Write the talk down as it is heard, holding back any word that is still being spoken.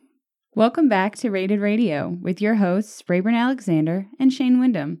Welcome back to Rated Radio with your hosts, Rayburn Alexander and Shane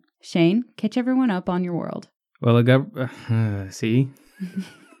Wyndham. Shane, catch everyone up on your world. Well, a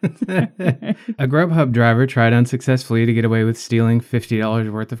Grubhub driver tried unsuccessfully to get away with stealing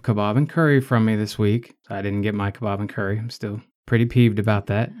 $50 worth of kebab and curry from me this week. I didn't get my kebab and curry. I'm still pretty peeved about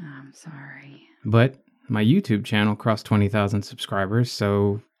that. I'm sorry. But my YouTube channel crossed 20,000 subscribers,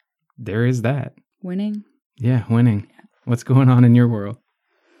 so there is that. Winning? Yeah, winning. What's going on in your world?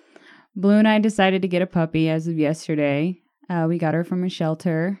 Blue and I decided to get a puppy as of yesterday. We got her from a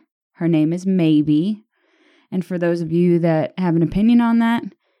shelter. Her name is Maybe. And for those of you that have an opinion on that,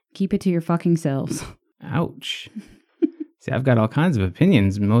 keep it to your fucking selves. Ouch. See, I've got all kinds of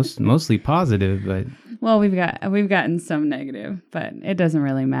opinions, mostly positive, but... Well, we've gotten some negative, but it doesn't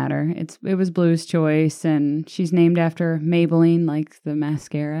really matter. It was Blue's choice, and she's named after Maybelline, like the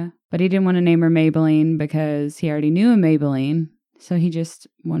mascara. But he didn't want to name her Maybelline because he already knew a Maybelline, so he just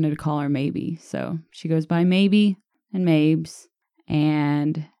wanted to call her Maybe. So she goes by Maybe and Mabes,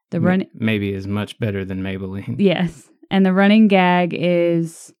 and Maybe is much better than Maybelline. Yes, and the running gag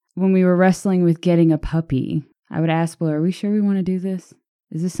is when we were wrestling with getting a puppy, I would ask Blue, are we sure we want to do this?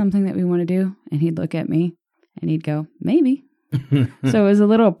 Is this something that we want to do? And he'd look at me and he'd go, maybe. So it was a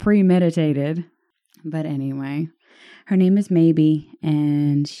little premeditated. But anyway, her name is Maybe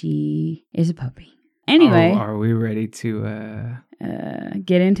and she is a puppy. Anyway. Are we ready to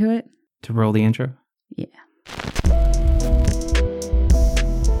get into it? To roll the intro? Yeah.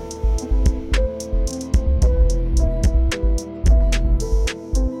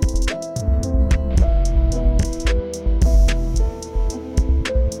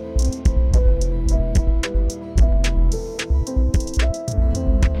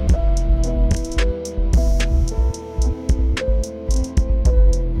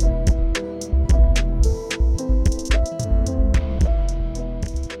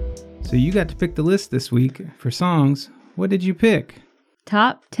 So you got to pick the list this week for songs. What did you pick?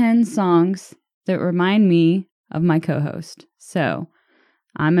 Top 10 songs that remind me of my co-host. So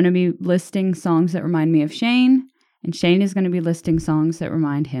I'm going to be listing songs that remind me of Shane, and Shane is going to be listing songs that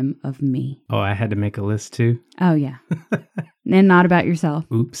remind him of me. Oh, I had to make a list too? Oh, yeah. And not about yourself.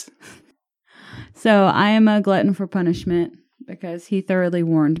 Oops. So I am a glutton for punishment because he thoroughly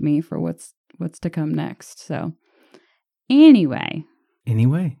warned me for what's to come next. So anyway.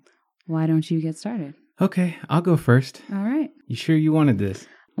 Why don't you get started? Okay, I'll go first. All right. You sure you wanted this?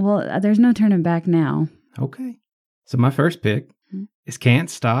 Well, there's no turning back now. Okay. So my first pick is Can't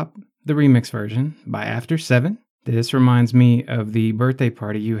Stop, the remix version by After 7. This reminds me of the birthday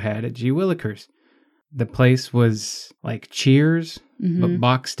party you had at G. Willikers. The place was like Cheers, but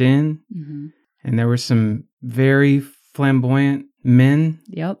boxed in. Mm-hmm. And there were some very flamboyant men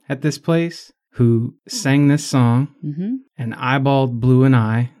at this place who sang this song and eyeballed Blue and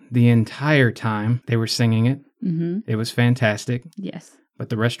I the entire time they were singing it. Mm-hmm. It was fantastic. Yes. But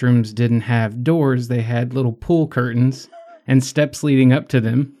the restrooms didn't have doors. They had little pool curtains and steps leading up to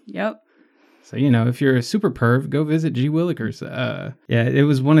them. Yep. So, if you're a super perv, go visit G. Willikers. Yeah, it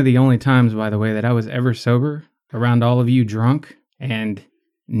was one of the only times, by the way, that I was ever sober around all of you drunk, and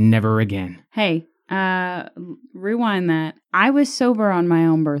never again. Hey, rewind that. I was sober on my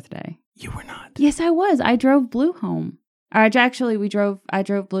own birthday. You were not. Yes, I was. I drove Blue home. Actually, I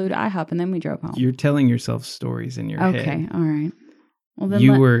drove Blue to IHOP, and then we drove home. You're telling yourself stories in your head. Okay, all right. Well, then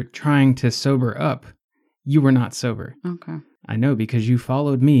you were trying to sober up. You were not sober. Okay. I know, because you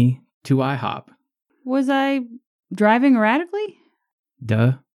followed me to IHOP. Was I driving erratically?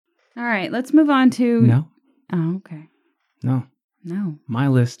 Duh. All right, let's move on to... No. Oh, okay. No. No. My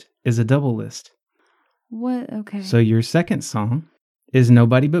list is a double list. What? Okay. So your second song is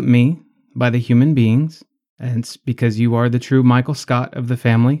Nobody But Me by the Human Beings. And it's because you are the true Michael Scott of the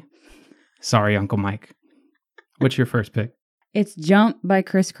family. Sorry, Uncle Mike. What's your first pick? It's Jump by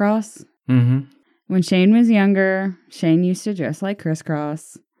Criss Cross. Mm-hmm. When Shane was younger, Shane used to dress like Criss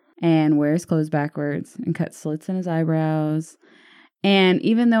Cross and wear his clothes backwards and cut slits in his eyebrows. And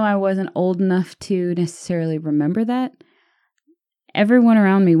even though I wasn't old enough to necessarily remember that, everyone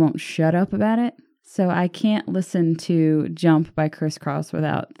around me won't shut up about it. So I can't listen to Jump by Criss Cross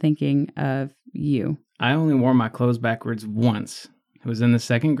without thinking of you. I only wore my clothes backwards once. It was in the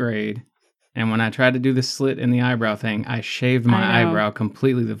 2nd grade. And when I tried to do the slit in the eyebrow thing, I shaved my eyebrow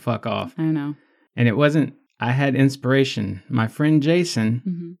completely the fuck off. I know. And it wasn't, I had inspiration. My friend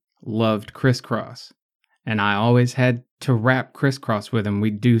Jason loved Criss Cross. And I always had to rap Criss Cross with him.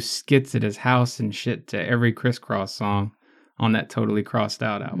 We'd do skits at his house and shit to every Criss Cross song on that Totally Crossed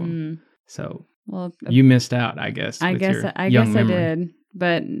Out album. So, well, you missed out, I guess. I guess I did.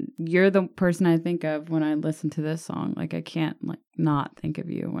 But you're the person I think of when I listen to this song. Like, I can't not think of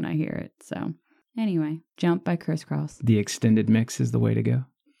you when I hear it. So anyway, Jump by Crisscross. The extended mix is the way to go.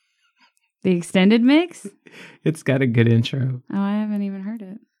 The extended mix? It's got a good intro. Oh, I haven't even heard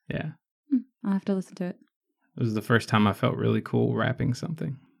it. Yeah. I'll have to listen to it. It was the first time I felt really cool rapping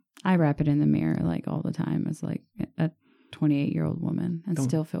something. I rap it in the mirror all the time as a 28-year-old woman and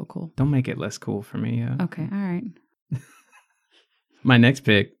still feel cool. Don't make it less cool for me. Okay, all right. My next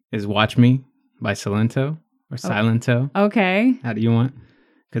pick is Watch Me by Silento or Silento. Okay. How do you want?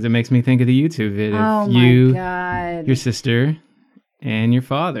 Because it makes me think of the YouTube video of my God. Your sister, and your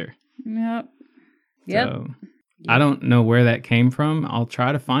father. Yep. So, I don't know where that came from. I'll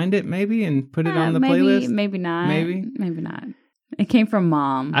try to find it maybe and put it on the playlist. Maybe not. Maybe not. It came from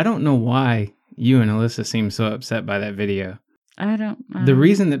Mom. I don't know why you and Alyssa seem so upset by that video. I don't. The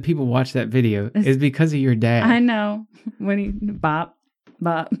reason that people watch that video is because of your dad. I know. When he bop.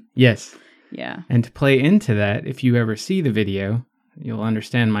 Yes. Yeah. And to play into that, if you ever see the video, you'll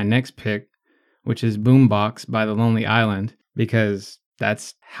understand my next pick, which is Boombox by The Lonely Island, because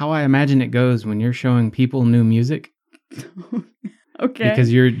that's how I imagine it goes when you're showing people new music. Okay.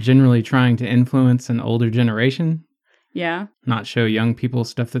 Because you're generally trying to influence an older generation. Yeah. Not show young people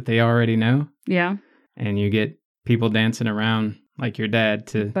stuff that they already know. Yeah. And you get people dancing around like your dad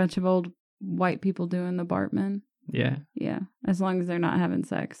to... A bunch of old white people doing the Bartman. Yeah. Yeah. As long as they're not having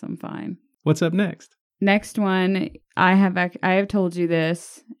sex, I'm fine. What's up next? Next one, I have told you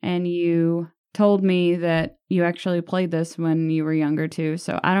this, and you told me that you actually played this when you were younger too.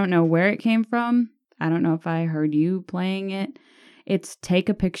 So I don't know where it came from. I don't know if I heard you playing it. It's Take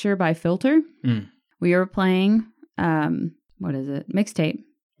a Picture by Filter. We were playing, what is it? Mixtape.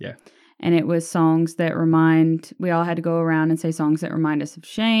 Yeah. And it was songs that we all had to go around and say songs that remind us of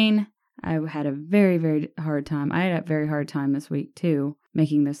Shane. I had a very, very hard time. I had a very hard time this week, too,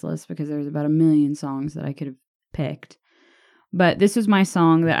 making this list because there was about 1 million songs that I could have picked. But this was my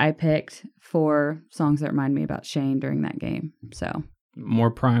song that I picked for songs that remind me about Shane during that game. So more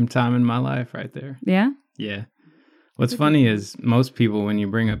prime time in my life right there. Yeah? Yeah. What's funny is most people, when you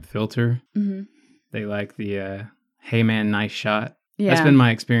bring up Filter, they like the, hey man, nice shot. Yeah. That's been my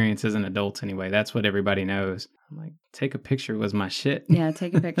experience as an adult anyway. That's what everybody knows. I'm like, Take a Picture was my shit. Yeah,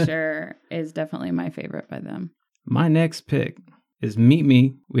 Take a Picture is definitely my favorite by them. My next pick is Meet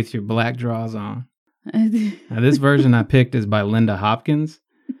Me With Your Black Drawers On. Now, this version I picked is by Linda Hopkins,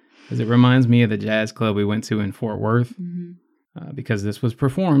 because it reminds me of the jazz club we went to in Fort Worth, because this was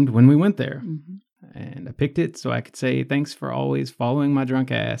performed when we went there. And I picked it so I could say thanks for always following my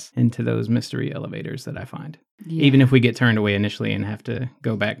drunk ass into those mystery elevators that I find. Yeah. Even if we get turned away initially and have to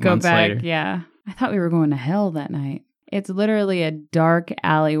go back months later. Yeah. I thought we were going to hell that night. It's literally a dark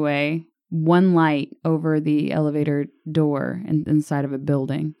alleyway, one light over the elevator door inside of a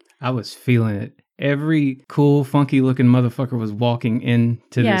building. I was feeling it. Every cool, funky looking motherfucker was walking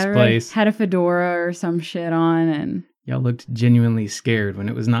into this place. Had a fedora or some shit on, and y'all looked genuinely scared when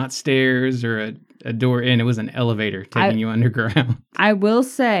it was not stairs or a door in. It was an elevator taking you underground. I will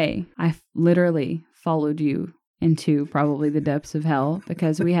say, I literally followed you into probably the depths of hell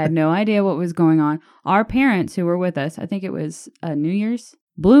because we had no idea what was going on. Our parents who were with us, I think it was New Year's,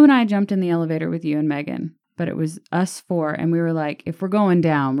 Blue and I jumped in the elevator with you and Megan, but it was us four, and we were like, if we're going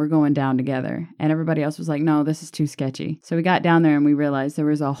down, we're going down together. And everybody else was like, no, this is too sketchy. So we got down there and we realized there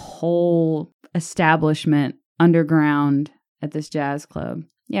was a whole establishment underground at this jazz club.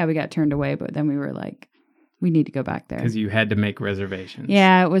 Yeah, we got turned away, but then we were like, we need to go back there. Because you had to make reservations.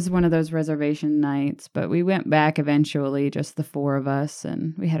 Yeah, it was one of those reservation nights, but we went back eventually, just the four of us,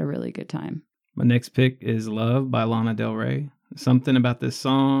 and we had a really good time. My next pick is Love by Lana Del Rey. Something about this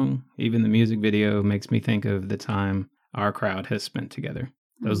song, even the music video, makes me think of the time our crowd has spent together.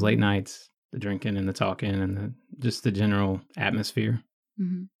 Those late nights, the drinking and the talking and just the general atmosphere.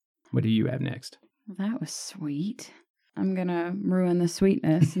 What do you have next? Well, that was sweet. I'm going to ruin the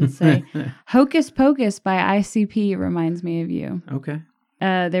sweetness and say Hocus Pocus by ICP reminds me of you. Okay.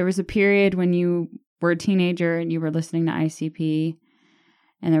 There was a period when you were a teenager and you were listening to ICP,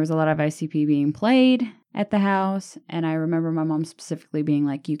 and there was a lot of ICP being played at the house. And I remember my mom specifically being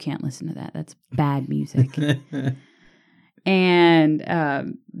like, you can't listen to that. That's bad music.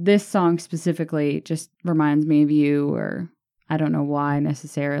 And this song specifically just reminds me of you, or I don't know why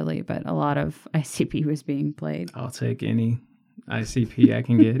necessarily, but a lot of ICP was being played. I'll take any ICP I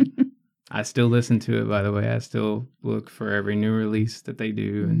can get. I still listen to it, by the way. I still look for every new release that they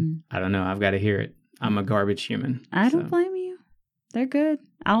do. And I don't know. I've got to hear it. I'm a garbage human. I don't blame you. They're good.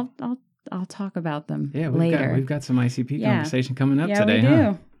 I'll talk about them later. We've got some ICP conversation coming up today. Yeah,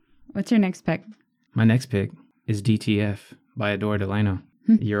 we do. What's your next pick? My next pick is DTF by Adore Delano.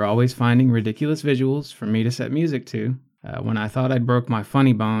 You're always finding ridiculous visuals for me to set music to. When I thought I'd broke my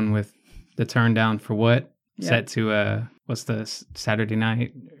funny bone with the Turn Down for What, set to, what's the Saturday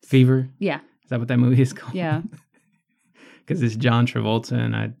Night Fever? Yeah. Is that what that movie is called? Yeah. Because it's John Travolta,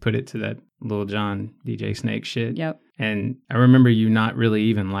 and I'd put it to that Lil Jon DJ Snake shit. Yep. And I remember you not really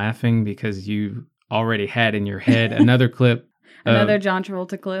even laughing because you already had in your head another clip. Another John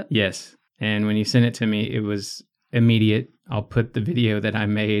Travolta clip? Yes. And when you sent it to me, it was immediate. I'll put the video that I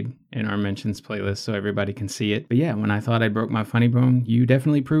made in our mentions playlist so everybody can see it. But yeah, when I thought I broke my funny bone, you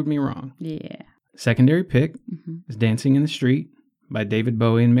definitely proved me wrong. Yeah. Secondary pick is Dancing in the Street by David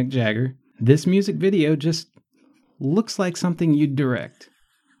Bowie and Mick Jagger. This music video just looks like something you'd direct.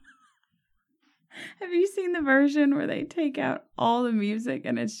 Have you seen the version where they take out all the music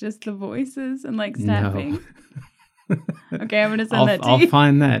and it's just the voices and like snapping? No. Okay, I'm going to send that to you. I'll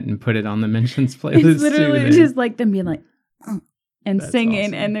find that and put it on the mentions playlist. It's literally too, just like them being like, and That's singing,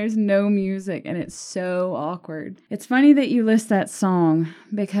 awesome. and there's no music, and it's so awkward. It's funny that you list that song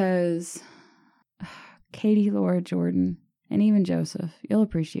because Katie, Laura, Jordan, and even Joseph, you'll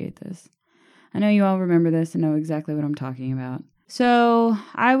appreciate this. I know you all remember this and know exactly what I'm talking about. So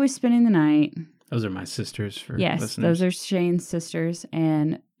I was spending the night. Those are my sisters for Yes, listeners. those are Shane's sisters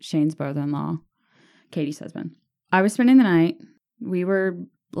and Shane's brother-in-law, Katie's husband. I was spending the night. We were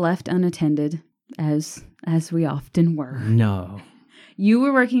left unattended, as we often were. No. You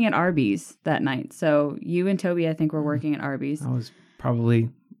were working at Arby's that night. So you and Toby, I think, were working at Arby's. I was probably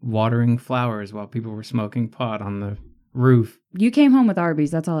watering flowers while people were smoking pot on the roof. You came home with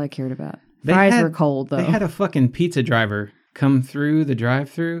Arby's. That's all I cared about. Fries were cold, though. They had a fucking pizza driver come through the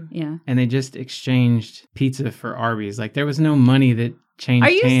drive-thru. Yeah. And they just exchanged pizza for Arby's. Like, there was no money that changed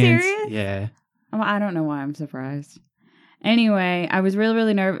hands. Are you serious? Yeah. Well, I don't know why I'm surprised. Anyway, I was really,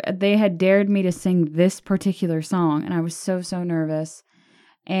 really nervous. They had dared me to sing this particular song, and I was so, so nervous.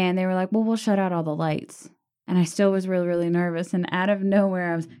 And they were like, well, we'll shut out all the lights. And I still was really, really nervous. And out of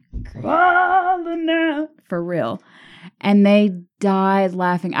nowhere, I was crawling out for real. And they died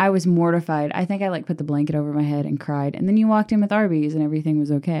laughing. I was mortified. I think I put the blanket over my head and cried. And then you walked in with Arby's and everything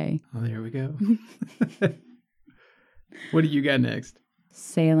was okay. Well, there we go. What do you got next?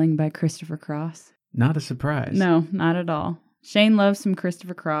 Sailing by Christopher Cross. Not a surprise. No, not at all. Shane loves some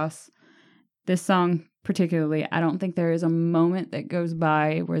Christopher Cross. This song particularly, I don't think there is a moment that goes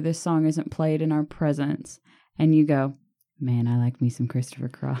by where this song isn't played in our presence. And you go, man, I like me some Christopher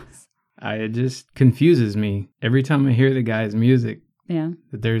Cross. It just confuses me every time I hear the guy's music. Yeah.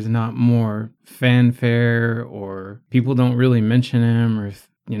 That there's not more fanfare or people don't really mention him or,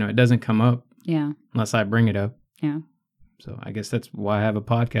 it doesn't come up. Yeah. Unless I bring it up. Yeah. So I guess that's why I have a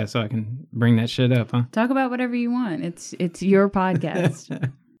podcast, so I can bring that shit up, huh? Talk about whatever you want. It's your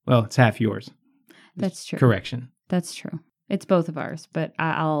podcast. Well, it's half yours. That's true. Correction. That's true. It's both of ours, but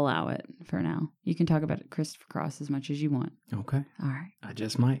I'll allow it for now. You can talk about Christopher Cross as much as you want. Okay. All right. I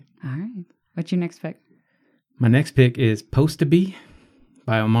just might. All right. What's your next pick? My next pick is Post to Be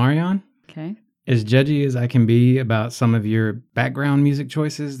by Omarion. Okay. As judgy as I can be about some of your background music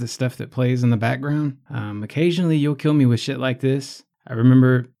choices, the stuff that plays in the background, occasionally you'll kill me with shit like this. I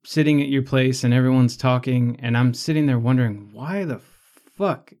remember sitting at your place and everyone's talking, and I'm sitting there wondering, why the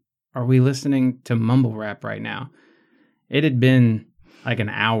fuck are we listening to mumble rap right now? It had been like an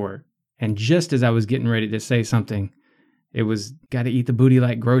hour, and just as I was getting ready to say something, it was gotta eat the booty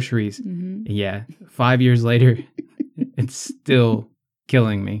like groceries. Mm-hmm. Yeah, 5 years later, it's still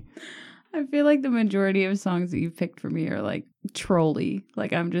killing me. I feel like the majority of songs that you've picked for me are like trolly.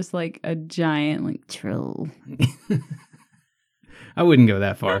 Like I'm just like a giant troll. I wouldn't go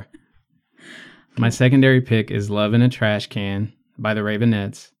that far. My secondary pick is Love in a Trash Can by the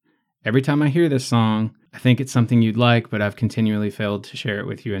Ravenettes. Every time I hear this song, I think it's something you'd like, but I've continually failed to share it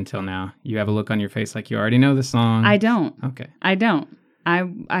with you until now. You have a look on your face like you already know the song. I don't. Okay. I don't.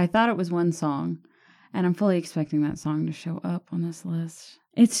 I thought it was one song, and I'm fully expecting that song to show up on this list.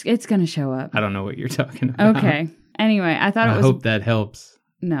 It's going to show up. I don't know what you're talking about. Okay. Anyway, I thought it was... I hope that helps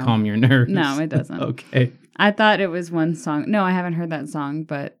no. calm your nerves. No, it doesn't. Okay. I thought it was one song. No, I haven't heard that song,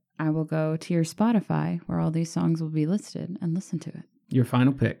 but I will go to your Spotify where all these songs will be listed and listen to it. Your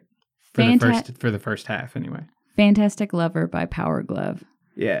final pick for the first half, anyway. Fantastic Lover by Power Glove.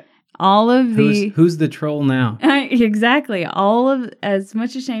 Yeah. All of the... Who's the troll now? Exactly. As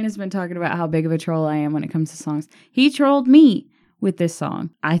much as Shane has been talking about how big of a troll I am when it comes to songs, he trolled me with this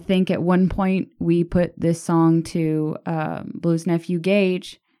song. I think at one point we put this song to Blue's nephew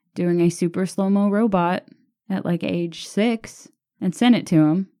Gage doing a super slow-mo robot at like age 6 and sent it to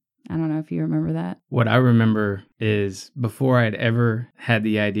him. I don't know if you remember that. What I remember is before I'd ever had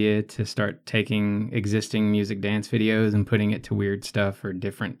the idea to start taking existing music dance videos and putting it to weird stuff or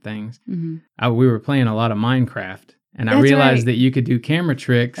different things, we were playing a lot of Minecraft. And I realized that you could do camera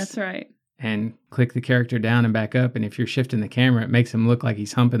tricks. That's right. And click the character down and back up. And if you're shifting the camera, it makes him look like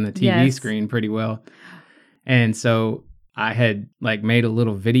he's humping the TV screen pretty well. And so I had made a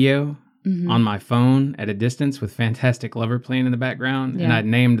little video on my phone at a distance with Fantastic Lover playing in the background. Yeah. And I'd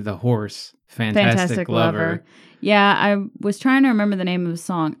named the horse Fantastic Lover. Yeah, I was trying to remember the name of the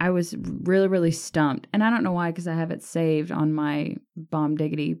song. I was really, really stumped. And I don't know why, because I have it saved on my Bomb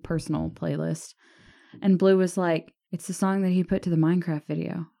Diggity personal playlist. And Blue was like, it's the song that he put to the Minecraft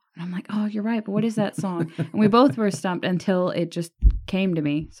video. And I'm like, oh, you're right, but what is that song? And we both were stumped until it just came to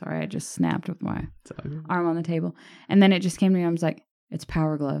me. Sorry, I just snapped with my arm on the table. And then it just came to me. I was like, it's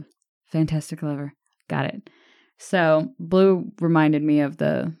Power Glove. Fantastic Lover. Got it. So Blue reminded me of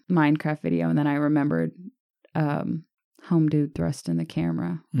the Minecraft video, and then I remembered Home Dude thrust in the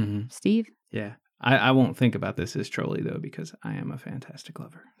camera. Mm-hmm. Steve? Yeah. I won't think about this as trolly, though, because I am a Fantastic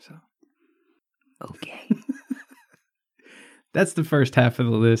Lover. So. Okay. That's the first half of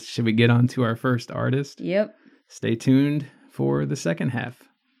the list. Should we get on to our first artist? Yep. Stay tuned for the second half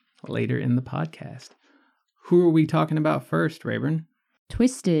later in the podcast. Who are we talking about first, Rayburn?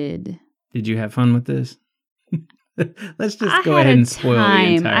 TWIZTID. Did you have fun with this? Let's just go ahead and spoil the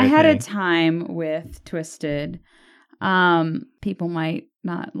entire thing. I had a time with TWIZTID. People might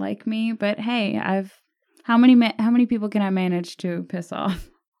not like me, but hey, how many people can I manage to piss off?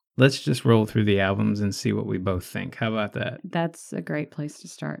 Let's just roll through the albums and see what we both think. How about that? That's a great place to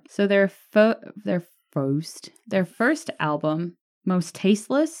start. So their first album,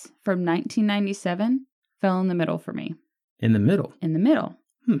 Mostasteless from 1997, fell in the middle for me. In the middle? In the middle.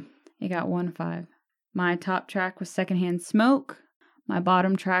 It got 1-5. My top track was Secondhand Smoke. My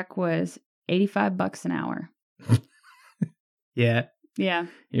bottom track was $85 an hour. Yeah. Yeah.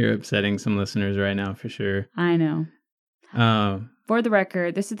 You're upsetting some listeners right now for sure. I know. For the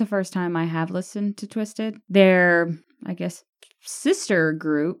record, this is the first time I have listened to TWIZTID. Their, I guess, sister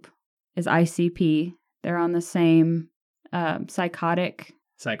group is ICP. They're on the same Psychopathic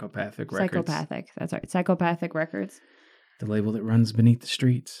Records. That's right. Psychopathic Records. The label that runs beneath the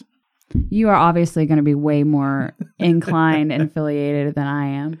streets. You are obviously going to be way more inclined and affiliated than I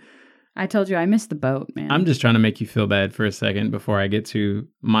am. I told you I missed the boat, man. I'm just trying to make you feel bad for a second before I get to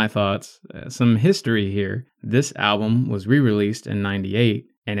my thoughts. Some history here. This album was re-released in 98,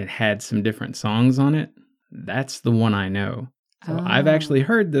 and it had some different songs on it. That's the one I know. So I've actually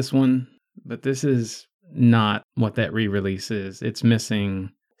heard this one, but this is not what that re-release is. It's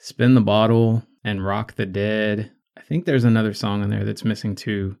missing Spin the Bottle and Rock the Dead. I think there's another song in there that's missing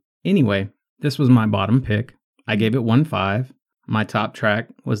too. Anyway, this was my bottom pick. I gave it 1-5. My top track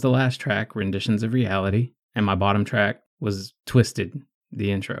was the last track, Renditions of Reality, and my bottom track was TWIZTID,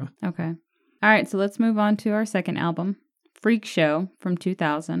 the intro. Okay. All right, so let's move on to our second album, Freek Show from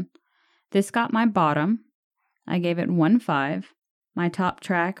 2000. This got my bottom. I gave it 1-5. My top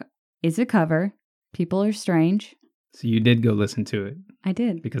track is a cover, People Are Strange. So you did go listen to it? I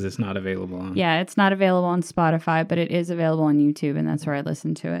did. Because it's not available on... Yeah, it's not available on Spotify, but it is available on YouTube, and that's where I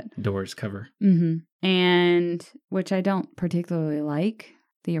listened to it. Doors cover. Mm-hmm. And, which I don't particularly like,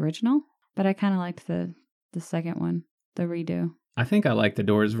 the original, but I kind of liked the second one, the redo. I think I like the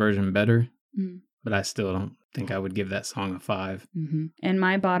Doors version better, but I still don't think I would give that song a 5. Mm-hmm. And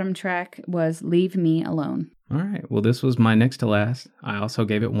my bottom track was Leave Me Alone. All right. Well, this was my next to last. I also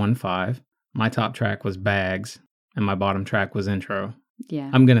gave it 1-5. My top track was Bags, and my bottom track was Intro.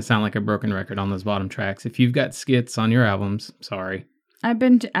 Yeah. I'm going to sound like a broken record on those bottom tracks. If you've got skits on your albums, sorry.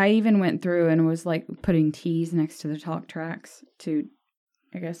 I even went through and was like putting T's next to the talk tracks to,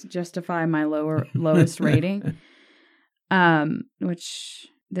 I guess, justify my lowest rating. Which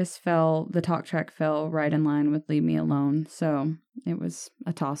the talk track fell right in line with Leave Me Alone. So it was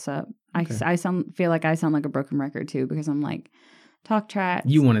a toss up. Okay. I feel like I sound like a broken record too, because I'm like, talk tracks.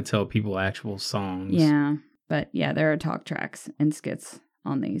 You want to tell people actual songs. Yeah. But yeah, there are talk tracks and skits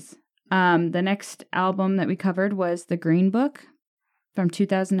on these. The next album that we covered was The Green Book from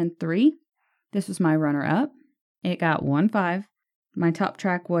 2003. This was my runner-up. It got 1-5. My top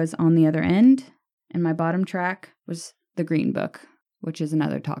track was On the Other End, and my bottom track was The Green Book, which is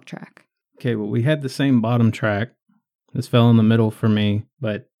another talk track. Okay, well, we had the same bottom track. This fell in the middle for me,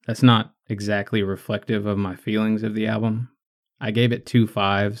 but that's not exactly reflective of my feelings of the album. I gave it 2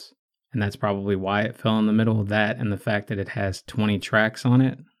 5s. And that's probably why it fell in the middle of that, and the fact that it has 20 tracks on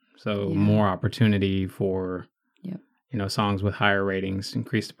it. So more opportunity for, songs with higher ratings,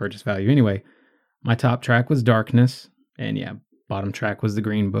 increase the purchase value. Anyway, my top track was Darkness. And yeah, Bottom track was The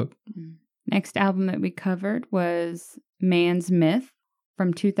Green Book. Next album that we covered was Man's Myth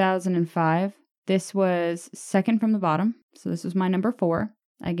from 2005. This was second from the bottom, so this was my number 4.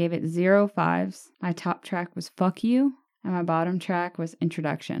 I gave it 0 5s. My top track was Fuck You, and my bottom track was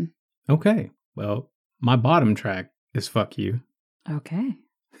Introduction. Okay. Well, my bottom track is Fuck You. Okay.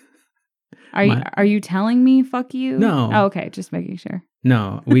 Are you telling me fuck you? No. Oh, okay, just making sure.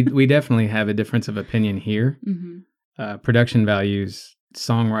 No, we definitely have a difference of opinion here. Production values,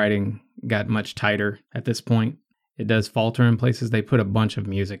 songwriting got much tighter at this point. It does falter in places. They put a bunch of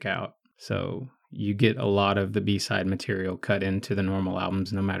music out, so you get a lot of the B-side material cut into the normal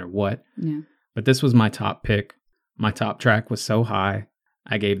albums no matter what. Yeah. But this was my top pick. My top track was so high,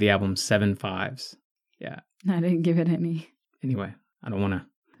 I gave the album 7 5s. Yeah. I didn't give it any. Anyway, I don't want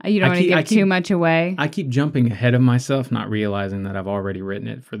to... You don't want to give too much away? I keep jumping ahead of myself, not realizing that I've already written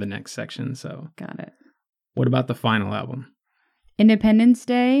it for the next section, so... Got it. What about the final album? Independence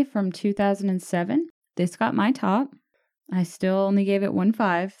Day from 2007. This got my top. I still only gave it 1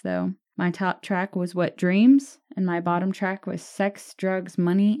 5, though. My top track was Wet Dreams, and my bottom track was Sex, Drugs,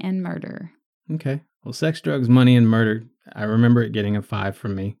 Money, and Murder. Okay. Well, Sex, Drugs, Money, and Murder, I remember it getting a 5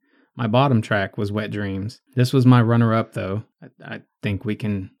 from me. My bottom track was Wet Dreams. This was my runner-up, though. I think we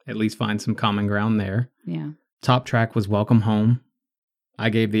can at least find some common ground there. Yeah. Top track was Welcome Home. I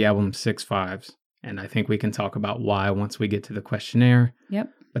gave the album 6 5s, and I think we can talk about why once we get to the questionnaire. Yep.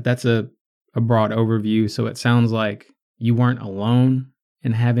 But that's a broad overview, so it sounds like you weren't alone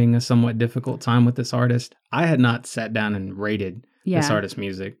in having a somewhat difficult time with this artist. I had not sat down and rated this artist's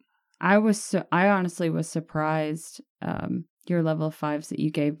music. I honestly was surprised your level of 5s that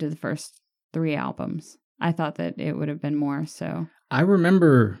you gave to the first 3 albums. I thought that it would have been more, so. I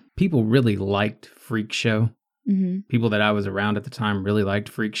remember people really liked Freek Show. Mm-hmm. People that I was around at the time really liked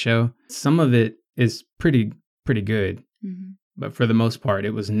Freek Show. Some of it is pretty good. Mm-hmm. But for the most part,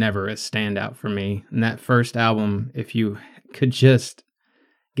 it was never a standout for me. And that first album, if you could just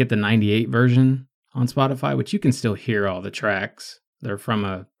get the 98 version on Spotify, which you can still hear all the tracks. They're from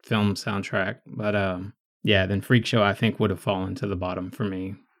a film soundtrack. But then Freek Show, I think, would have fallen to the bottom for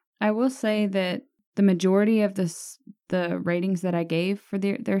me. I will say that the majority of the ratings that I gave for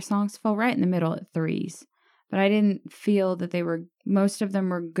their songs fell right in the middle at 3s. But I didn't feel that most of them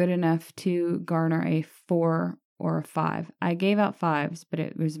were good enough to garner a 4 or a 5. I gave out 5s, but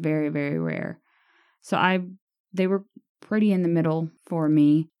it was very, very rare. So they were pretty in the middle for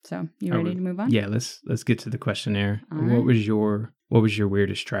me. So you ready to move on? Yeah, let's get to the questionnaire. All What right. was your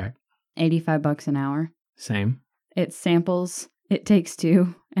weirdest track? $85 an hour. Same. It samples It Takes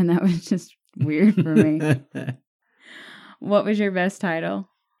Two, and that was just weird for me. What was your best title?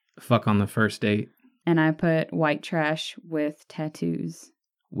 Fuck on the First Date. And I put White Trash with Tattoos.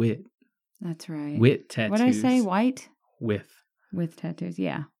 Wit. That's right. Wit tattoos. What did I say? White? With tattoos,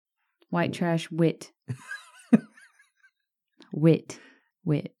 yeah. White trash, wit. Wit.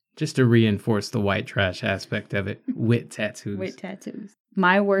 Just to reinforce the white trash aspect of it. Wit tattoos. Wit tattoos.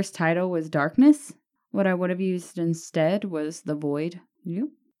 My worst title was Darkness. What I would have used instead was The Void.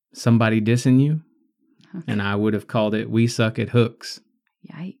 You? Somebody Dissing You. Okay. And I would have called it We Suck at Hooks.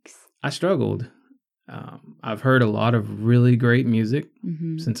 Yikes. I struggled. I've heard a lot of really great music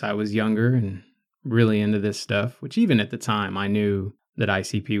since I was younger and really into this stuff, which even at the time I knew that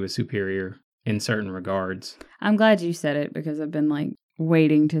ICP was superior in certain regards. I'm glad you said it because I've been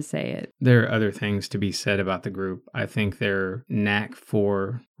waiting to say it. There are other things to be said about the group. I think their knack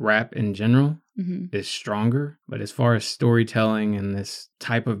for rap in general is stronger, but as far as storytelling and this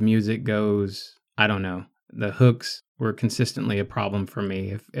type of music goes, I don't know. The hooks were consistently a problem for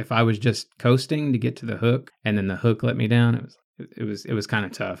me. If I was just coasting to get to the hook and then the hook let me down, it was kind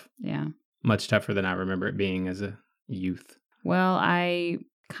of tough. Yeah. Much tougher than I remember it being as a youth. Well, I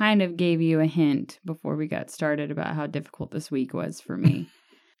kind of gave you a hint before we got started about how difficult this week was for me.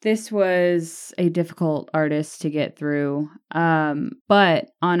 This was a difficult artist to get through. But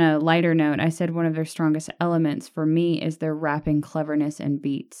on a lighter note, I said one of their strongest elements for me is their rapping cleverness and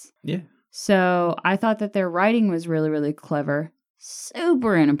beats. Yeah. So I thought that their writing was really, really clever.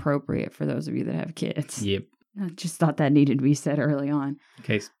 Super inappropriate for those of you that have kids. Yep. I just thought that needed to be said early on. In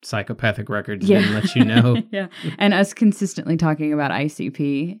case Psychopathic Records didn't let you know. Yeah. And us consistently talking about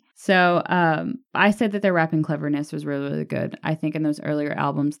ICP. So I said that their rapping cleverness was really, really good. I think in those earlier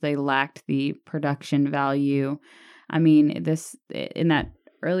albums, they lacked the production value. I mean, in that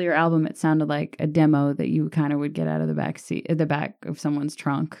earlier album, it sounded like a demo that you kind of would get out of the back of someone's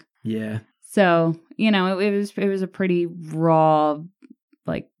trunk. Yeah. So, it was a pretty raw,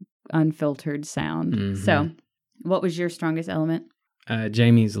 unfiltered sound. So, what was your strongest element?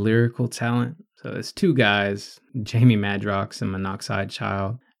 Jamie's lyrical talent, So it's two guys, Jamie Madrox and Monoxide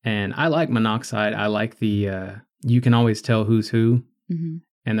Child. And I like Monoxide. I like the, you can always tell who's who. Mm-hmm.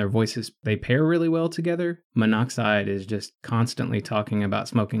 And their voices, they pair really well together. Monoxide is just constantly talking about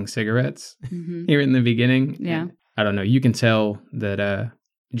smoking cigarettes here in the beginning. Yeah. And I don't know. You can tell that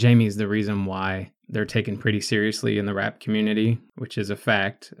Jamie's the reason why they're taken pretty seriously in the rap community, which is a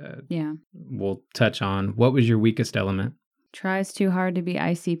fact. Yeah. We'll touch on. What was your weakest element? Tries too hard to be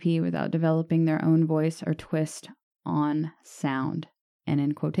ICP without developing their own voice or twist on sound. And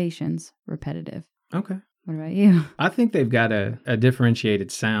in quotations, repetitive. Okay. What about you? I think they've got a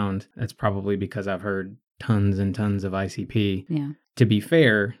differentiated sound. That's probably because I've heard tons and tons of ICP. Yeah. To be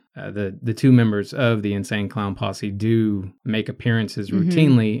fair, the two members of the Insane Clown Posse do make appearances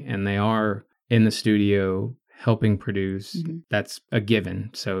routinely, and they are in the studio helping produce. That's a given.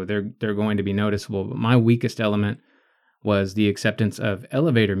 So they're going to be noticeable. But my weakest element was the acceptance of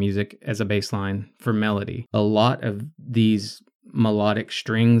elevator music as a bass line for melody. A lot of these melodic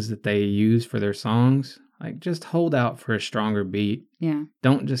strings that they use for their songs, like, just hold out for a stronger beat. Yeah.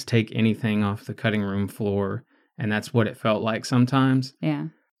 Don't just take anything off the cutting room floor. And that's what it felt like sometimes. Yeah.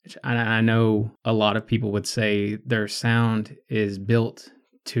 I know a lot of people would say their sound is built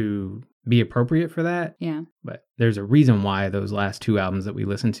to be appropriate for that. Yeah. But there's a reason why those last two albums that we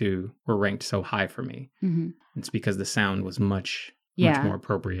listened to were ranked so high for me. Mm-hmm. It's because the sound was much more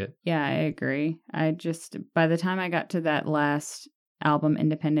appropriate. Yeah, I agree. By the time I got to that last album,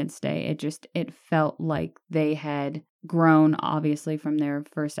 Independence Day, it felt like they had grown, obviously, from their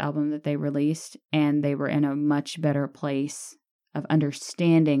first album that they released, and they were in a much better place of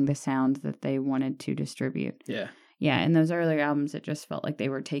understanding the sound that they wanted to distribute. Yeah. Yeah, in those earlier albums, it just felt like they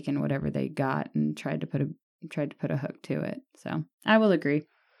were taking whatever they got and tried to put a hook to it. So I will agree.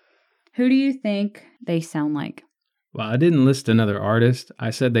 Who do you think they sound like? Well, I didn't list another artist.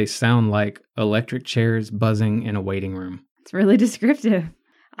 I said they sound like electric chairs buzzing in a waiting room. It's really descriptive.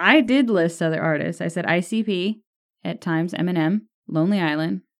 I did list other artists. I said ICP, at times Eminem, Lonely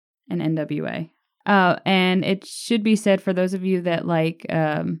Island, and NWA. And it should be said for those of you that like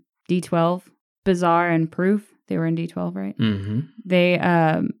D12, Bizarre and Proof. They were in D12, right?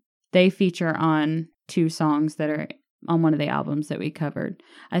 Mm-hmm. They feature on two songs that are on one of the albums that we covered.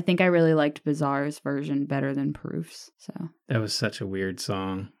 I think I really liked Bizarre's version better than Proof's. So that was such a weird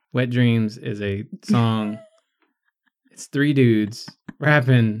song. Wet Dreams is a song. It's three dudes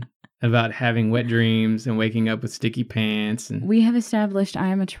rapping about having wet dreams and waking up with sticky pants. And we have established I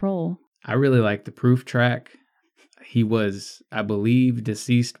am a troll. I really like the Proof track. He was, I believe,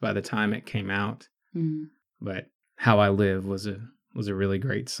 deceased by the time it came out. But How I Live was a really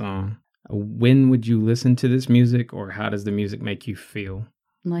great song. When would you listen to this music, or how does the music make you feel?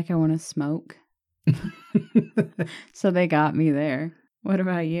 Like I want to smoke. So they got me there. What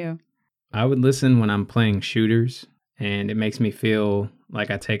about you? I would listen when I'm playing shooters, and it makes me feel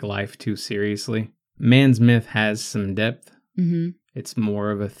like I take life too seriously. Man's Myth has some depth. Mm-hmm. It's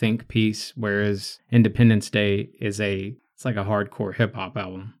more of a think piece, whereas Independence Day it's like a hardcore hip hop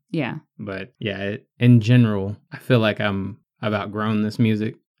album. Yeah. But yeah, in general, I feel like I've outgrown this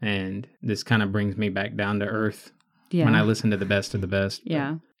music, and this kind of brings me back down to earth when I listen to the best of the best.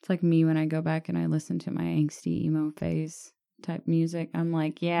 Yeah. It's like me when I go back and I listen to my angsty emo phase type music. I'm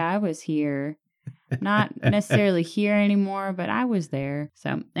like, yeah, I was here. Not necessarily here anymore, but I was there.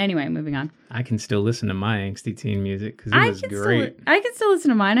 So anyway, moving on. I can still listen to my angsty teen music because it was great. I can still listen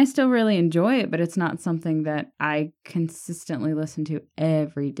to mine. I still really enjoy it, but it's not something that I consistently listen to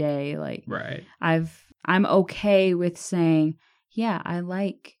every day. Like, right. I'm okay with saying, yeah,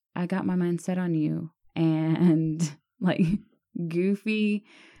 I got my mind set on you, and like goofy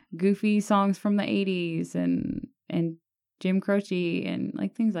songs from the 80s and Jim Croce and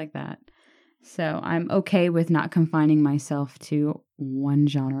like things like that. So I'm okay with not confining myself to one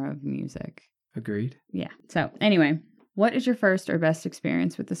genre of music. Agreed. Yeah. So anyway, what is your first or best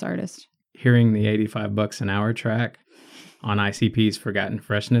experience with this artist? Hearing the $85 an hour track on ICP's Forgotten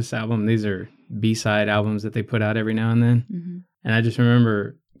Freshness album. These are B-side albums that they put out every now and then. Mm-hmm. And I just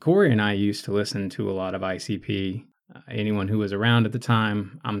remember Corey and I used to listen to a lot of ICP. Anyone who was around at the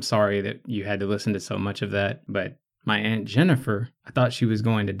time, I'm sorry that you had to listen to so much of that, but my Aunt Jennifer, I thought she was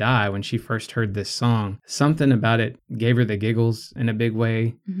going to die when she first heard this song. Something about it gave her the giggles in a big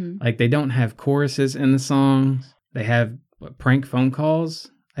way. Mm-hmm. Like, they don't have choruses in the songs. They have prank phone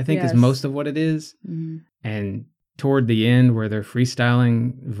calls, I think is most of what it is. Mm-hmm. And toward the end where they're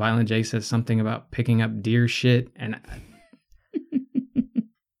freestyling, Violent J says something about picking up deer shit. And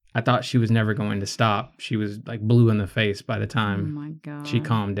I thought she was never going to stop. She was like blue in the face by the time she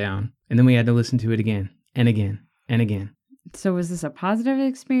calmed down. And then we had to listen to it again and again. And again. So was this a positive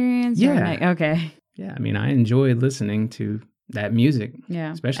experience? Yeah. Okay. Yeah, I mean, I enjoyed listening to that music.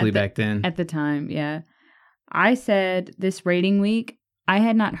 Yeah. Especially back then. At the time, yeah. I said this rating week, I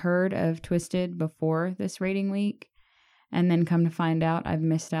had not heard of TWIZTID before this rating week. And then come to find out, I've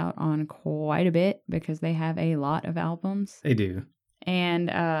missed out on quite a bit because they have a lot of albums. They do.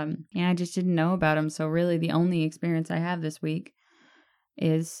 And I just didn't know about them. So really the only experience I have this week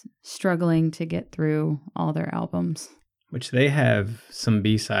is struggling to get through all their albums. Which they have some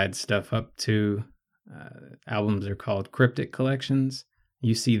B-side stuff up to. Albums are called Cryptic Collections.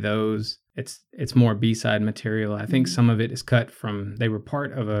 You see those. It's more B-side material. I think some of it is cut from, they were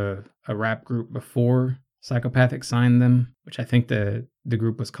part of a rap group before Psychopathic signed them, which I think the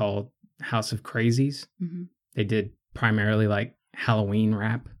group was called House of Crazies. Mm-hmm. They did primarily like Halloween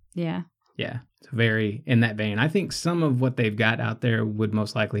rap. Yeah. Yeah. It's very in that vein. I think some of what they've got out there would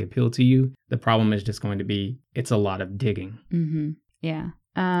most likely appeal to you. The problem is just going to be, it's a lot of digging. Mm-hmm. Yeah.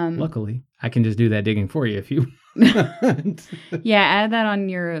 Luckily, I can just do that digging for you if you want. Yeah, add that on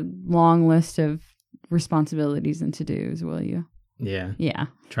your long list of responsibilities and to-dos, will you? Yeah. Yeah.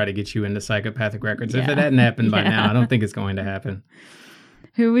 Try to get you into Psychopathic Records. Yeah. If it hadn't happened by now, I don't think it's going to happen.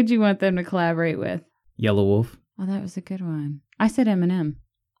 Who would you want them to collaborate with? Yellow Wolf. Oh, that was a good one. I said Eminem.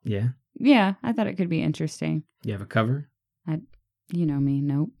 Yeah? Yeah, I thought it could be interesting. You have a cover? You know me,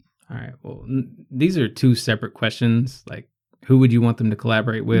 nope. All right. Well, these are two separate questions. Like, who would you want them to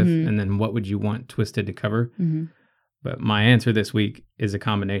collaborate with? Mm-hmm. And then what would you want TWIZTID to cover? Mm-hmm. But my answer this week is a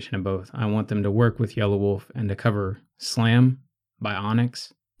combination of both. I want them to work with Yellow Wolf and to cover Slam by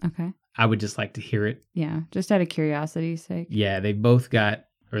Onyx. Okay. I would just like to hear it. Yeah, just out of curiosity's sake. Yeah, they've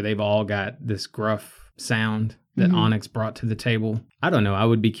all got this gruff sound that Onyx brought to the table. I don't know. I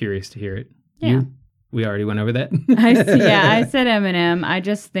would be curious to hear it. Yeah. You? We already went over that. I said Eminem. I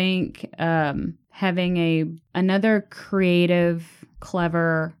just think having another creative,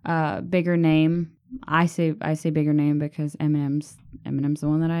 clever, bigger name. I say bigger name because Eminem's the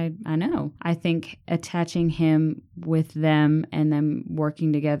one that I know. I think attaching him with them and them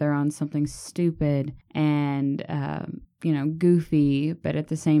working together on something stupid and goofy, but at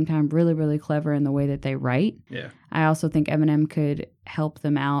the same time really, really clever in the way that they write. Yeah. I also think Eminem could help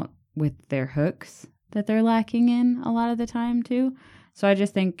them out with their hooks that they're lacking in a lot of the time too. So I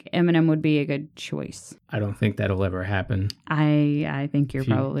just think Eminem would be a good choice. I don't think that'll ever happen. I think you're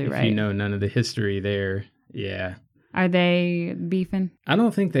probably right. If you know none of the history there, yeah. Are they beefing? I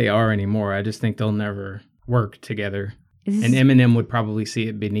don't think they are anymore. I just think they'll never work together. And Eminem would probably see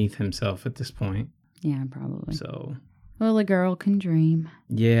it beneath himself at this point. Yeah, probably. So. Well, a girl can dream.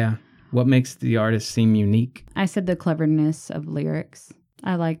 Yeah. What makes the artist seem unique? I said the cleverness of lyrics.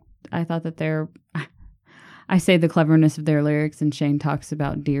 I thought that I say the cleverness of their lyrics and Shane talks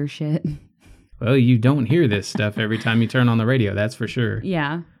about deer shit. Well, you don't hear this stuff every time you turn on the radio, that's for sure.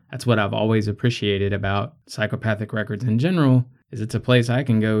 Yeah. That's what I've always appreciated about Psychopathic Records in general, is it's a place I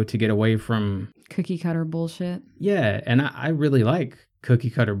can go to get away from... cookie cutter bullshit. Yeah, and I really like cookie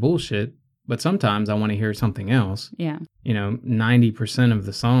cutter bullshit, but sometimes I want to hear something else. Yeah. 90% of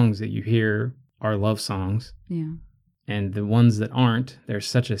the songs that you hear are love songs. Yeah. And the ones that aren't, there's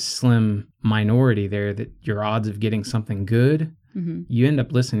such a slim minority there that your odds of getting something good, you end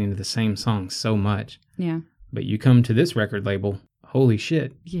up listening to the same song so much. Yeah. But you come to this record label, holy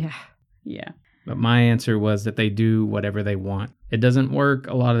shit. Yeah. Yeah. But my answer was that they do whatever they want. It doesn't work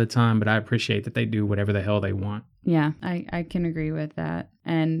a lot of the time, but I appreciate that they do whatever the hell they want. Yeah, I can agree with that.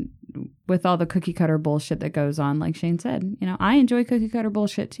 And with all the cookie cutter bullshit that goes on, like Shane said, I enjoy cookie cutter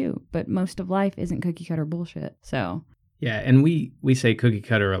bullshit too, but most of life isn't cookie cutter bullshit. So... yeah, and we say cookie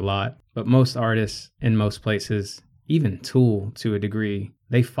cutter a lot, but most artists in most places, even Tool to a degree,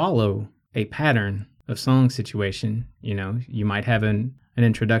 they follow a pattern of song situation. You might have an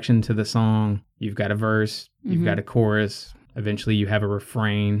introduction to the song, you've got a verse, you've got a chorus, eventually you have a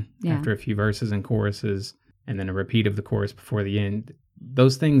refrain after a few verses and choruses, and then a repeat of the chorus before the end.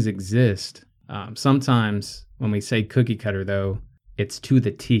 Those things exist. Sometimes when we say cookie cutter, though, it's to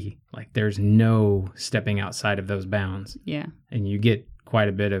the T. Like, there's no stepping outside of those bounds. Yeah. And you get quite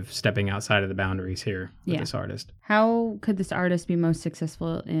a bit of stepping outside of the boundaries here with this artist. How could this artist be most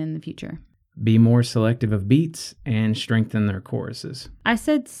successful in the future? Be more selective of beats and strengthen their choruses. I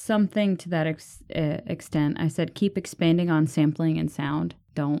said something to that extent. I said keep expanding on sampling and sound.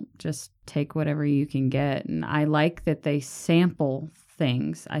 Don't just take whatever you can get. And I like that they sample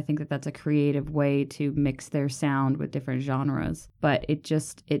things. I think that that's a creative way to mix their sound with different genres. But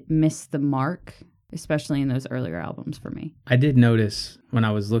it missed the mark, especially in those earlier albums for me. I did notice when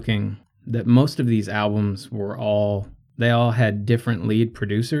I was looking that most of these albums they all had different lead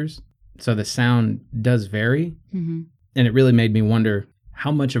producers. So the sound does vary, And it really made me wonder,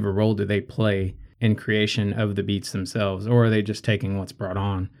 how much of a role do they play in creation of the beats themselves, or are they just taking what's brought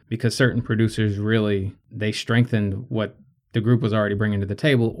on? Because certain producers really, they strengthened what the group was already bringing to the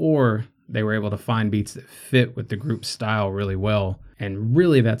table, or they were able to find beats that fit with the group's style really well. And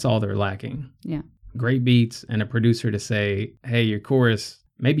really, that's all they're lacking. Yeah. Great beats and a producer to say, hey, your chorus,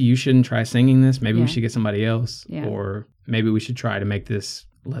 maybe you shouldn't try singing this. Maybe we should get somebody else. Yeah. Or maybe we should try to make this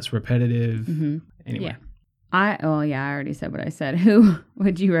less repetitive. Mm-hmm. Anyway. Yeah. I already said what I said. Who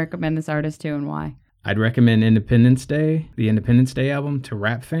would you recommend this artist to and why? I'd recommend Independence Day, the Independence Day album, to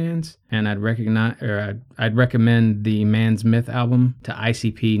rap fans, and I'd recommend the Man's Myth album to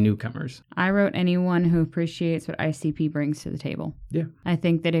ICP newcomers. I wrote anyone who appreciates what ICP brings to the table. Yeah. I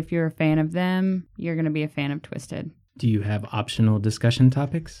think that if you're a fan of them, you're going to be a fan of TWIZTID. Do you have optional discussion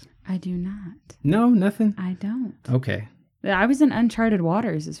topics? I do not. No, nothing? I don't. Okay. I was in uncharted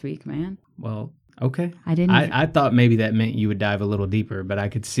waters this week, man. Well, okay. I thought maybe that meant you would dive a little deeper, but I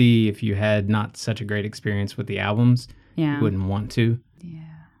could see if you had not such a great experience with the albums, you wouldn't want to. Yeah.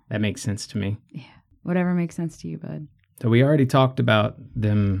 That makes sense to me. Yeah. Whatever makes sense to you, bud. So we already talked about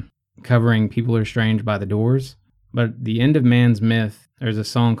them covering People Are Strange by The Doors, but at the end of Man's Myth, there's a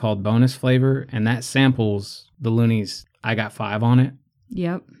song called Bonus Flavor, and that samples the Loonies' I Got 5 on it.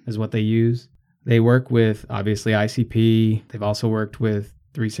 Yep. Is what they use. They work with, obviously, ICP. They've also worked with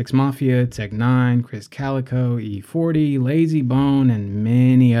 3-6 Mafia, Tech 9, Chris Calico, E40, Lazy Bone, and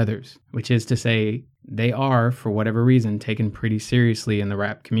many others. Which is to say, they are, for whatever reason, taken pretty seriously in the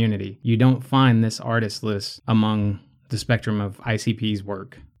rap community. You don't find this artist list among the spectrum of ICP's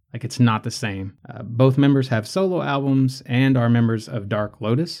work. Like, it's not the same. Both members have solo albums and are members of Dark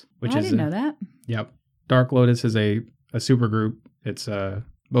Lotus, which I didn't know that. Yep. Dark Lotus is a super group. It's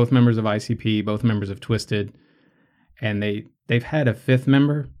both members of ICP, both members of TWIZTID, and they've had a fifth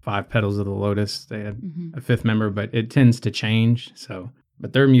member, 5 Petals of the Lotus. They had a fifth member, but it tends to change.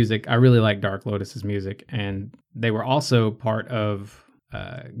 But their music, I really like Dark Lotus's music, and they were also part of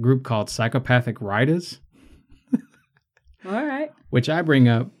a group called Psychopathic Riders. All right. Which I bring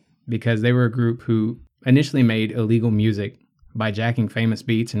up because they were a group who initially made illegal music by jacking famous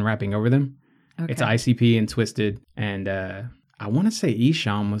beats and rapping over them. Okay. It's ICP and TWIZTID, and I want to say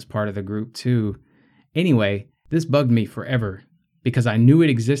Isham was part of the group too. Anyway, this bugged me forever because I knew it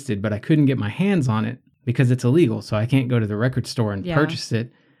existed, but I couldn't get my hands on it because it's illegal, so I can't go to the record store and purchase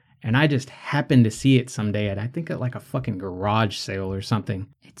it. And I just happened to see it someday at, I think, at like a fucking garage sale or something.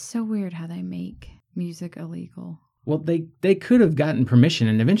 It's so weird how they make music illegal. Well, they could have gotten permission,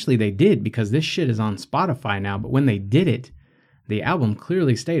 and eventually they did because this shit is on Spotify now. But when they did it, the album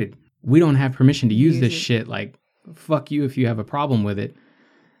clearly stated, we don't have permission to use this shit. Like, fuck you if you have a problem with it.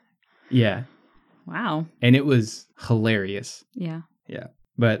 Yeah. Wow. And it was hilarious. Yeah. Yeah.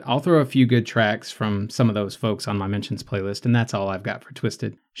 But I'll throw a few good tracks from some of those folks on my mentions playlist, and that's all I've got for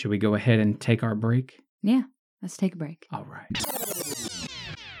TWIZTID. Should we go ahead and take our break? Yeah. Let's take a break. All right.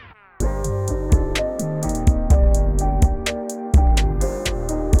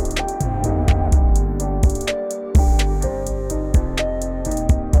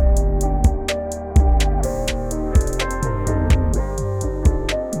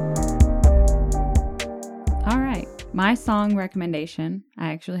 My song recommendation,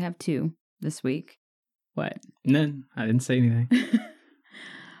 I actually have 2 this week. What? None. I didn't say anything.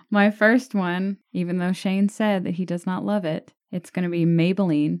 My first one, even though Shane said that he does not love it, it's going to be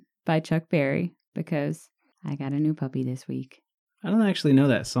Maybelline by Chuck Berry because I got a new puppy this week. I don't actually know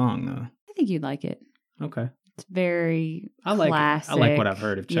that song, though. I think you'd like it. Okay. It's very classic. I like what I've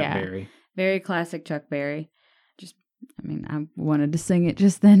heard of Chuck Berry. Very classic Chuck Berry. I wanted to sing it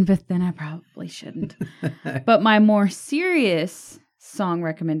just then, but then I probably shouldn't. But my more serious song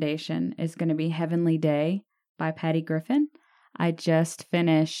recommendation is going to be Heavenly Day by Patty Griffin. I just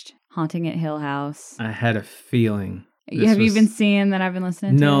finished Haunting at Hill House. I had a feeling. Have you been seeing that I've been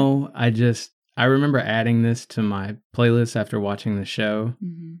listening to? No, I remember adding this to my playlist after watching the show.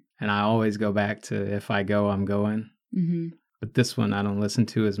 Mm-hmm. And I always go back to If I Go, I'm Going. Mm-hmm. But this one I don't listen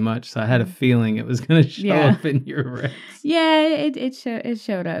to as much, so I had a feeling it was going to show up in your recs. Yeah, it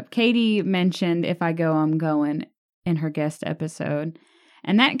showed up. Katie mentioned If I Go, I'm Going in her guest episode,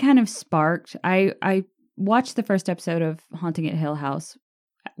 and that kind of sparked. I watched the first episode of Haunting at Hill House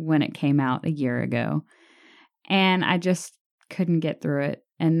when it came out a year ago, and I just couldn't get through it.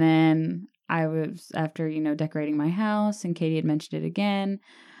 And then I was, after, decorating my house, and Katie had mentioned it again,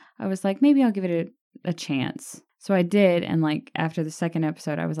 I was like, maybe I'll give it a chance. So I did, and after the second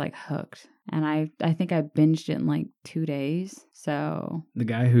episode, I was hooked. And I think I binged it in 2 days. So the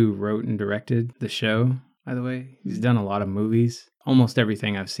guy who wrote and directed the show, by the way. He's done a lot of movies. Almost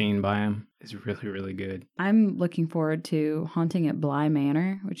everything I've seen by him is really, really good. I'm looking forward to Haunting at Bly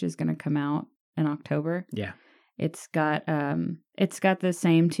Manor, which is going to come out in October. Yeah. It's got the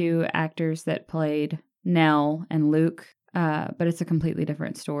same two actors that played Nell and Luke, but it's a completely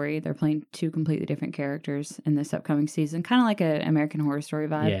different story. They're playing two completely different characters in this upcoming season, kind of like an American Horror Story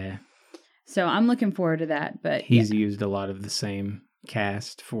vibe. Yeah. So I'm looking forward to that. But he's used a lot of the same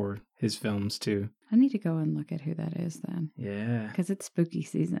cast for his films too. I need to go and look at who that is then. Yeah. Because it's spooky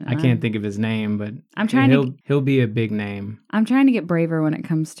season. I can't think of his name, but he'll be a big name. I'm trying to get braver when it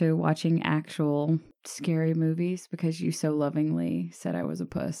comes to watching actual scary movies because you so lovingly said I was a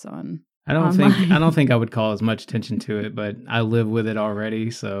puss on I don't think I would call as much attention to it, but I live with it already,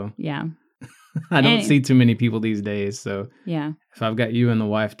 so yeah. I don't see too many people these days, so yeah. If I've got you and the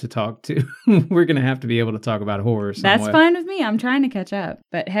wife to talk to, we're going to have to be able to talk about horror somewhat. That's fine with me. I'm trying to catch up.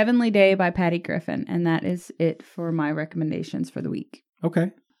 But Heavenly Day by Patty Griffin, and that is it for my recommendations for the week.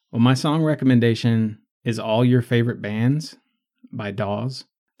 Okay. Well, my song recommendation is All Your Favorite Bands by Dawes.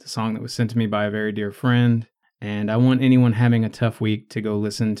 It's a song that was sent to me by a very dear friend, and I want anyone having a tough week to go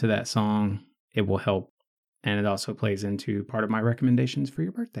listen to that song. It will help, and it also plays into part of my recommendations for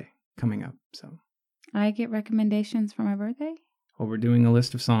your birthday coming up. So I get recommendations for my birthday? Well, we're doing a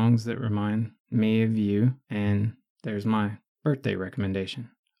list of songs that remind me of you, and there's my birthday recommendation.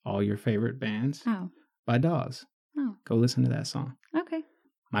 All Your Favorite Bands by Dawes. Oh. Go listen to that song. Okay.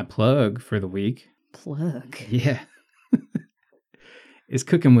 My plug for the week. Plug? Yeah. is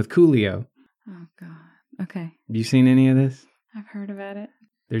Cooking with Coolio. Oh, God. Okay. Have you seen any of this? I've heard about it.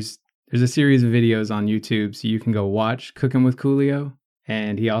 There's a series of videos on YouTube, so you can go watch Cooking with Coolio.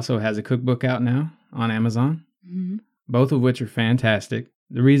 And he also has a cookbook out now on Amazon. Mm-hmm. Both of which are fantastic.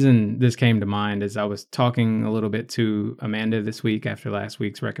 The reason this came to mind is I was talking a little bit to Amanda this week after last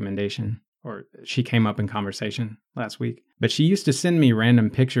week's recommendation, or she came up in conversation last week. But she used to send me random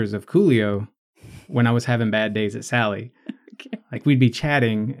pictures of Coolio when I was having bad days at Sally. Okay. Like we'd be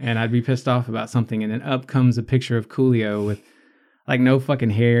chatting and I'd be pissed off about something, and then up comes a picture of Coolio with like no fucking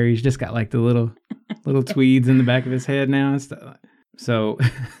hair. He's just got like the little tweeds in the back of his head now and stuff. So...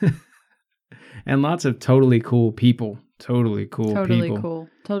 And lots of totally cool people. Totally coolio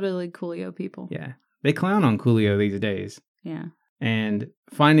people. Yeah. They clown on Coolio these days. Yeah. And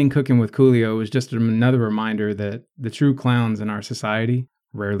finding Cooking with Coolio was just another reminder that the true clowns in our society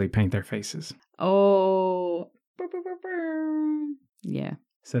rarely paint their faces. Oh. Yeah.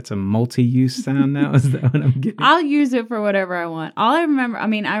 So that's a multi-use sound now? Is that what I'm getting? I'll use it for whatever I want. All I remember,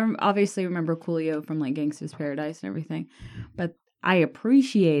 I obviously remember Coolio from like Gangsta's Paradise and everything, but I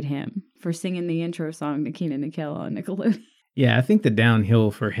appreciate him for singing the intro song to Kenan and Kel on Nickelodeon. Yeah, I think the downhill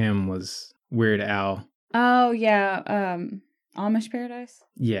for him was Weird Al. Oh, yeah. Amish Paradise?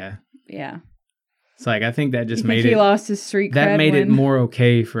 Yeah. Yeah. It's like, I think that just he lost his street cred. That made it more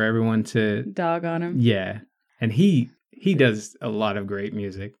okay for everyone to... dog on him? Yeah. And he does a lot of great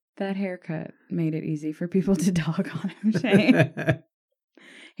music. That haircut made it easy for people to dog on him, Shane.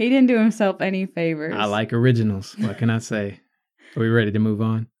 He didn't do himself any favors. I like originals. What can I say? Are we ready to move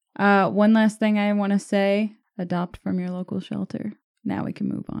on? One last thing I want to say. Adopt from your local shelter. Now we can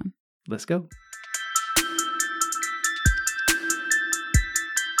move on. Let's go.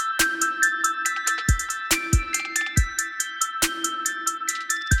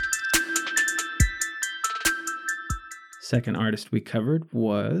 Second artist we covered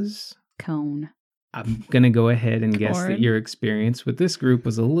was... KORN. I'm going to go ahead and guess KORN. that your experience with this group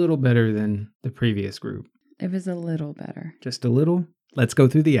was a little better than the previous group. It was a little better. Just a little? Let's go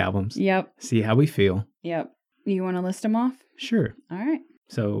through the albums. Yep. See how we feel. Yep. You want to list them off? Sure. All right.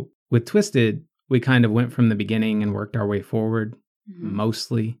 So with TWIZTID, we kind of went from the beginning and worked our way forward,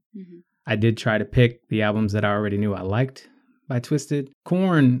 mostly. Mm-hmm. I did try to pick the albums that I already knew I liked by TWIZTID.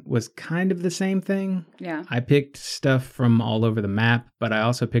 KORN was kind of the same thing. Yeah. I picked stuff from all over the map, but I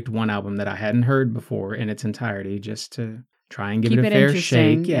also picked one album that I hadn't heard before in its entirety just to try and give it a fair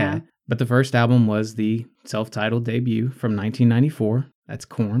shake. Yeah. But the first album was the self-titled debut from 1994. That's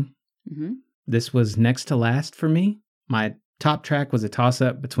KORN. Mm-hmm. This was next to last for me. My top track was a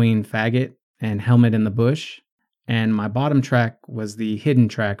toss-up between Faggot and Helmet in the Bush. And my bottom track was the hidden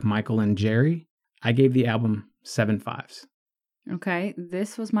track, Michael and Jerry. I gave the album 7 5s. Okay,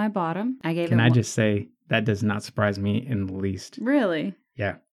 this was my bottom. Can I just say, that does not surprise me in the least. Really?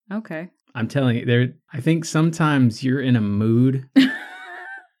 Yeah. Okay. I'm telling you, I think sometimes you're in a mood...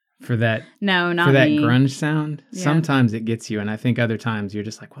 For that, no, not for that me. Grunge sound, yeah. Sometimes it gets you, and I think other times you're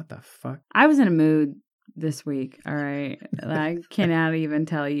just like, "What the fuck?" I was in a mood this week. All right, I cannot even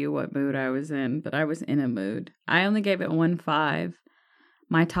tell you what mood I was in, but I was in a mood. I only gave it 1 5.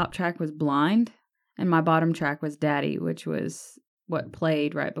 My top track was "Blind," And my bottom track was Daddy, which was what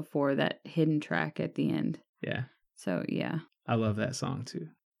played right before that hidden track at the end. Yeah. So, yeah. I love that song too.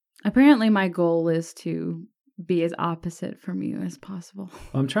 Apparently, my goal is to be as opposite from you as possible.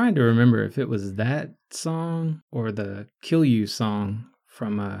 Well, I'm trying to remember if it was that song or the Kill You song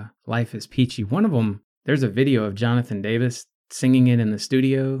from Life is Peachy. One of them, there's a video of Jonathan Davis singing it in the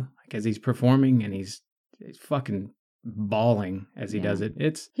studio, like as he's performing, and he's fucking bawling as he does it.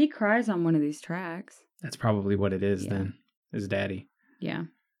 He cries on one of these tracks. That's probably what it is then, is Daddy. Yeah.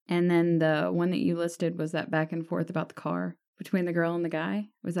 And then the one that you listed was that back and forth about the car between the girl and the guy.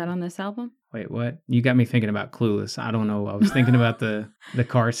 Was that on this album? Wait, what? You got me thinking about Clueless. I don't know. I was thinking about the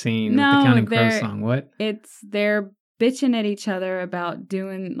car scene with No, the Counting Crows song. What? They're bitching at each other about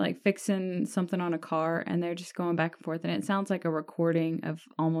doing, like, fixing something on a car, and they're just going back and forth. And it sounds like a recording of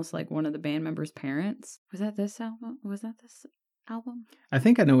almost like one of the band members' parents. Was that this album? I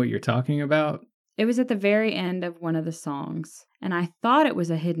think I know what you're talking about. It was at the very end of one of the songs, and I thought it was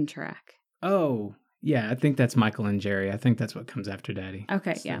a hidden track. Oh, yeah. I think that's Michael and Jerry. I think that's what comes after Daddy.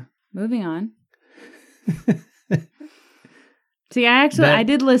 Okay, yeah. Moving on. See, I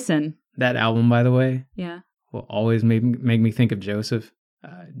did listen. That album, by the way, will always make me think of Joseph.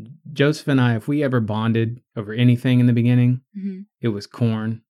 Joseph and I, if we ever bonded over anything in the beginning, it was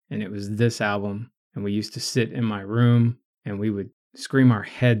KORN, and it was this album. And we used to sit in my room, and we would scream our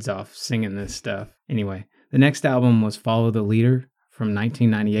heads off singing this stuff. Anyway, the next album was Follow the Leader from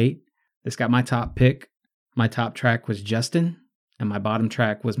 1998. This got my top pick. My top track was Justin, and my bottom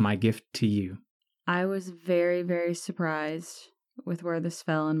track was My Gift to You. I was very, very surprised with where this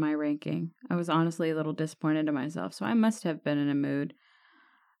fell in my ranking. I was honestly a little disappointed in myself, so I must have been in a mood.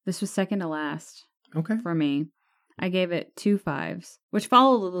 This was second to last for me. I gave it 2 5s, which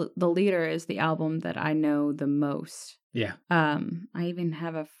Follow the Leader is the album that I know the most. Yeah. I even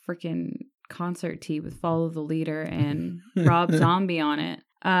have a freaking concert tee with Follow the Leader and Rob Zombie on it.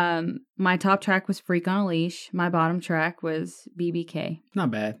 My top track was Freak on a Leash. My bottom track was BBK.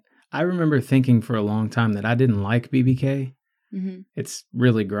 Not bad. I remember thinking for a long time that I didn't like BBK. It's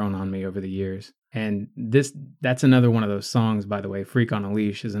really grown on me over the years. And that's another one of those songs, by the way. Freak on a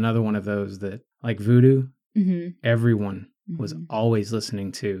Leash is another one of those that, like Voodoo, everyone was always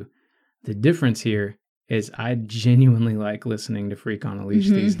listening to. The difference here is I genuinely like listening to Freak on a Leash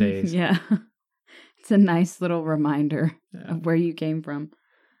these days. Yeah. It's a nice little reminder of where you came from.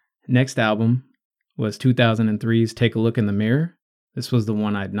 Next album was 2003's Take a Look in the Mirror. This was the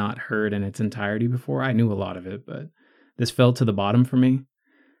one I'd not heard in its entirety before. I knew a lot of it, but this fell to the bottom for me.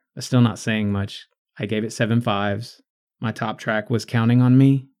 But still not saying much. I gave it 7 5s. My top track was Counting on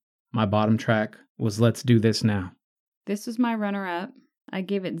Me. My bottom track was Let's Do This Now. This was my runner-up. I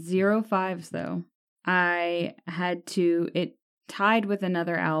gave it 0 5s, though. It tied with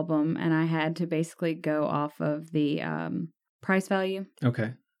another album, and I had to basically go off of the price value.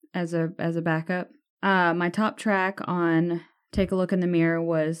 Okay. As a backup. My top track on Take a Look in the Mirror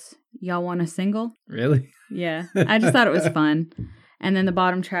was Y'all Want a Single? Really? Yeah. I just thought it was fun. And then the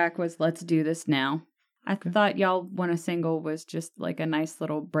bottom track was Let's Do This Now. I thought Y'all Want a Single was just like a nice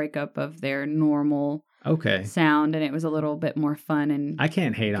little breakup of their normal sound, and it was a little bit more fun and I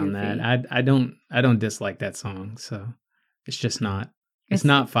can't hate goofy. On that. I don't dislike that song, so it's just not it's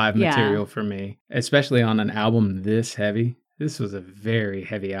not 5 material for me, especially on an album this heavy. This was a very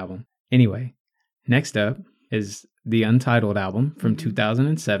heavy album. Anyway, next up is the Untitled album from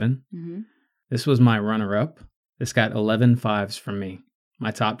 2007. This was my runner-up. This got 11 5s from me.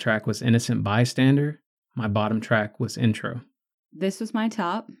 My top track was Innocent Bystander. My bottom track was Intro. This was my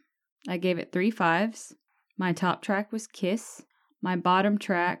top. I gave it 3 5s. My top track was Kiss. My bottom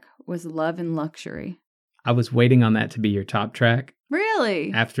track was Love and Luxury. I was waiting on that to be your top track.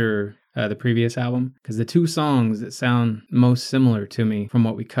 Really? After the previous album, because the 2 songs that sound most similar to me from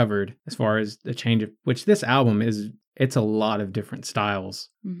what we covered as far as the change of, which this album it's a lot of different styles,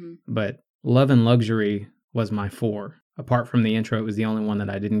 but Love and Luxury was my 4. Apart from the intro, it was the only one that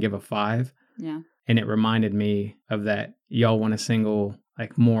I didn't give a 5. Yeah. And it reminded me of that Y'all Want a Single,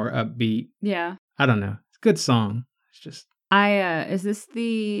 like more upbeat. Yeah. I don't know. It's a good song. It's just. Is this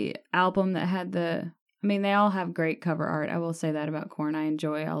the album that had they all have great cover art. I will say that about KORN. I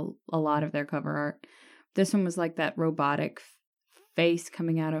enjoy a lot of their cover art. This one was like that robotic face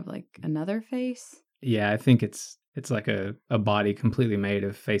coming out of like another face. Yeah, I think it's like a body completely made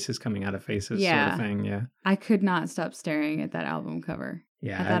of faces coming out of faces sort of thing. Yeah. I could not stop staring at that album cover.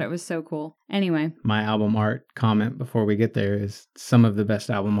 Yeah. I thought it was so cool. Anyway. My album art comment before we get there is some of the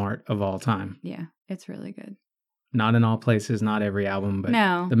best album art of all time. Yeah, it's really good. Not in all places, not every album, but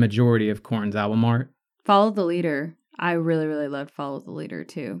the majority of KORN's album art. Follow the Leader I really, really loved Follow the Leader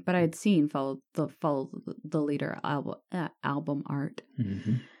too, but I had seen Follow the Leader album art,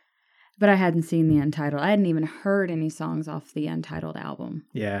 but I hadn't seen the Untitled. I hadn't even heard any songs off the Untitled album.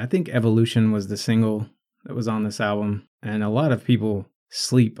 Yeah, I think Evolution was the single that was on this album, and a lot of people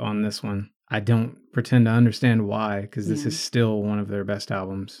sleep on this one. I don't pretend to understand why, because this is still one of their best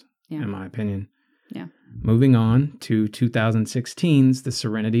albums, in my opinion. Yeah. Moving on to 2016's The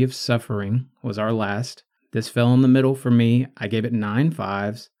Serenity of Suffering was our last. This fell in the middle for me. I gave it 9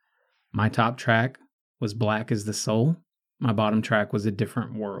 5s. My top track was Black as the Soul. My bottom track was A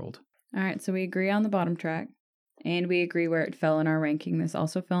Different World. All right, so we agree on the bottom track, and we agree where it fell in our ranking. This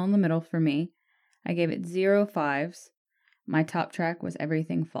also fell in the middle for me. I gave it 0 5s. My top track was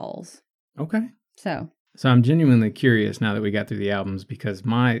Everything Falls. Okay. So I'm genuinely curious now that we got through the albums, because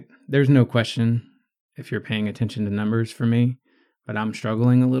there's no question if you're paying attention to numbers for me, but I'm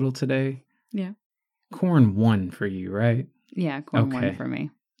struggling a little today. Yeah. KORN won for you, right? Yeah, KORN won for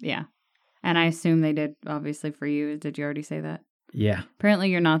me. Yeah. And I assume they did, obviously, for you. Did you already say that? Yeah. Apparently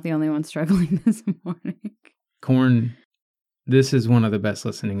you're not the only one struggling this morning. KORN, this is one of the best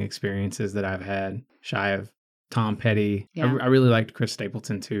listening experiences that I've had, shy of Tom Petty. Yeah. I really liked Chris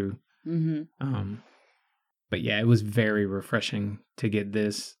Stapleton too. Mm-hmm. But yeah, it was very refreshing to get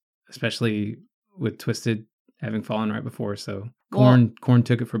this, especially with TWIZTID having fallen right before. So KORN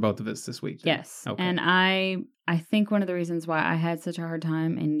took it for both of us this week. Yes. Okay. And I think one of the reasons why I had such a hard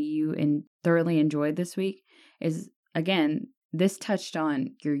time and you thoroughly enjoyed this week is, again, this touched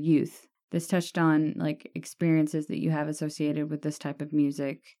on your youth. This touched on like experiences that you have associated with this type of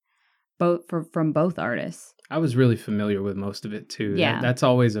music, from both artists. I was really familiar with most of it too. Yeah. That's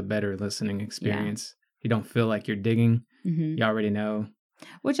always a better listening experience. Yeah. You don't feel like you're digging. Mm-hmm. You already know.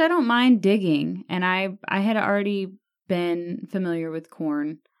 Which I don't mind digging. And I had already been familiar with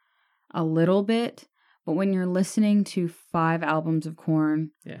KORN a little bit. But when you're listening to 5 albums of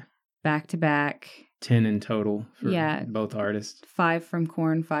KORN back to back, 10 in total for both artists, 5 from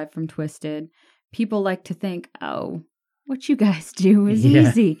KORN, 5 from TWIZTID, people like to think, oh, what you guys do is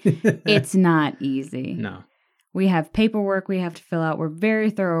easy. It's not easy. No. We have paperwork we have to fill out. We're very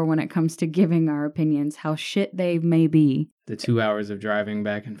thorough when it comes to giving our opinions, how shit they may be. The 2 hours of driving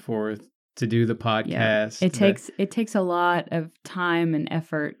back and forth to do the podcast. It takes a lot of time and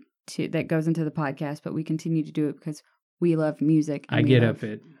effort that goes into the podcast, but we continue to do it because we love music. I get up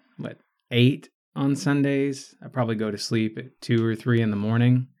at 8 on Sundays. I probably go to sleep at 2 or 3 in the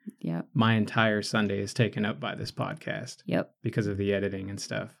morning. Yep. My entire Sunday is taken up by this podcast. Yep. Because of the editing and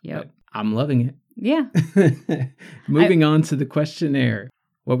stuff. Yep. But I'm loving it. Yeah. Moving on to the questionnaire.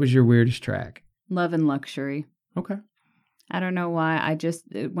 What was your weirdest track? Love and Luxury. Okay. I don't know why.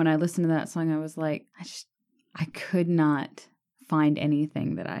 When I listened to that song, I was like, I could not find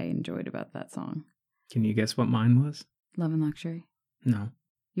anything that I enjoyed about that song. Can you guess what mine was? Love and Luxury. No.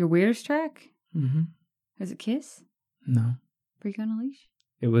 Your weirdest track? Mm-hmm. Was it Kiss? No. Freak on a Leash?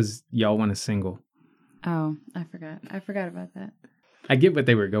 It was Y'all Want a Single. Oh, I forgot. I forgot about that. I get what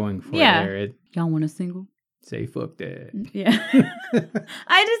they were going for there. Y'all Want a Single? Say fuck that. Yeah.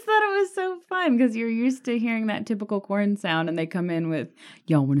 I just thought it was so fun because you're used to hearing that typical KORN sound and they come in with,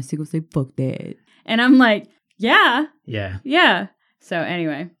 y'all want a single, say fuck that. And I'm like, yeah. Yeah. Yeah. So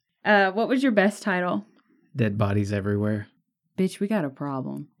anyway, what was your best title? Dead Bodies Everywhere. Bitch, we got a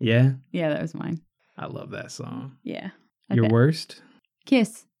problem. Yeah? Yeah, that was mine. I love that song. Yeah. Your worst?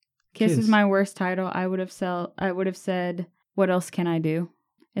 Kiss. Kiss is my worst title. I would have said, What Else Can I Do?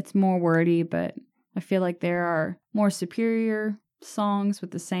 It's more wordy, but I feel like there are more superior songs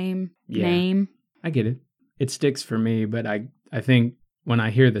with the same name. I get it. It sticks for me, but I think when I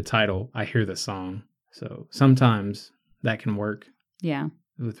hear the title, I hear the song. So sometimes that can work. Yeah.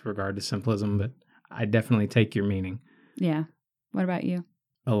 With regard to simplism, but I definitely take your meaning. Yeah. What about you?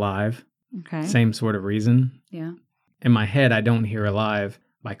 Alive. Okay. Same sort of reason. Yeah. In my head, I don't hear Alive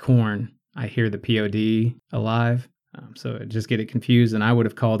by KORN. I hear the POD Alive. So I just get it confused, and I would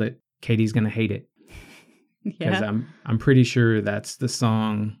have called it Katie's Gonna Hate It. Because I'm pretty sure that's the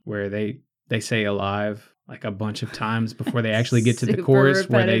song where they say Alive like a bunch of times before they actually get to the chorus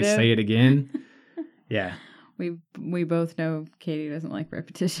repetitive. Where they say it again. Yeah. We both know Katie doesn't like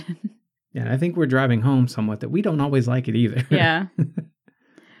repetition. Yeah, and I think we're driving home somewhat that we don't always like it either. Yeah.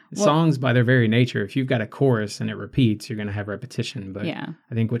 Songs by their very nature, if you've got a chorus and it repeats, you're going to have repetition. But yeah.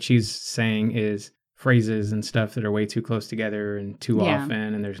 I think what she's saying is phrases and stuff that are way too close together and too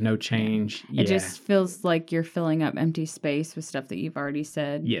often, and there's no change. It just feels like you're filling up empty space with stuff that you've already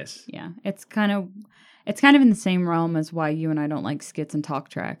said. Yes. Yeah. It's kind of in the same realm as why you and I don't like skits and talk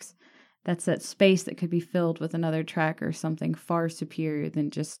tracks. that's that space that could be filled with another track or something far superior than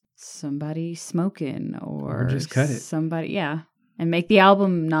just somebody smoking or just cut it. Somebody, yeah. And make the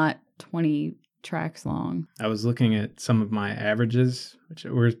album not 20 tracks long. I was looking at some of my averages, which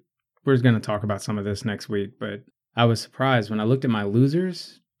we're going to talk about some of this next week, but I was surprised when I looked at my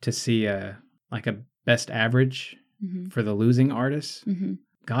losers to see a best average for the losing artists.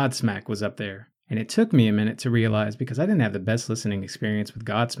 Godsmack was up there. And it took me a minute to realize, because I didn't have the best listening experience with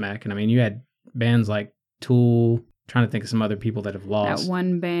Godsmack. And I mean, you had bands like Tool, trying to think of some other people that have lost. That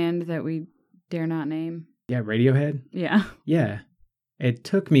one band that we dare not name. Yeah, Radiohead? Yeah. Yeah. It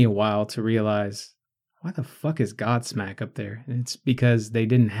took me a while to realize, why the fuck is Godsmack up there? And it's because they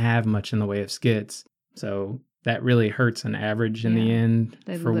didn't have much in the way of skits. So that really hurts an average in the end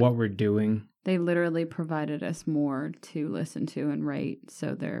for what we're doing. They literally provided us more to listen to and rate,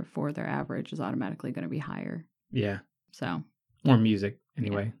 so therefore their average is automatically going to be higher. Yeah. So. More music,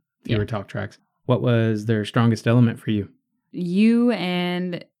 anyway. Fewer talk tracks. What was their strongest element for you? You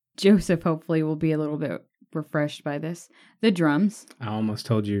and Joseph hopefully will be a little bit refreshed by this. The drums. I almost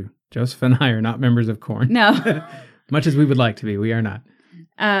told you, Joseph and I are not members of KORN. No. Much as we would like to be, we are not.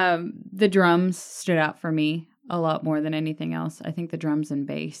 The drums stood out for me a lot more than anything else. I think the drums and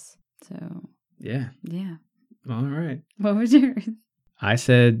bass. So. Yeah. All right. What was yours? I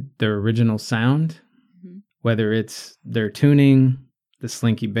said their original sound, whether it's their tuning, the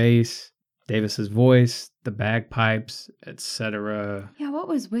slinky bass, Davis's voice, the bagpipes, etc. Yeah, what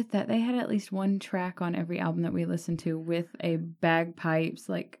was with that? They had at least one track on every album that we listened to with a bagpipes,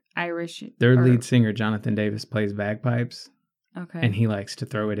 like Irish. Their lead singer, Jonathan Davis, plays bagpipes. Okay. And he likes to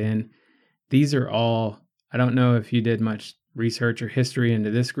throw it in. These are all, I don't know if you did much research or history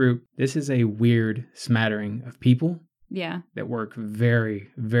into this group. This is a weird smattering of people. Yeah. That work very,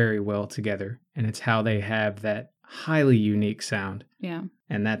 very well together. And it's how they have that highly unique sound. Yeah.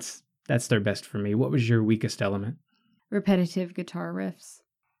 And that's their best for me. What was your weakest element? Repetitive guitar riffs.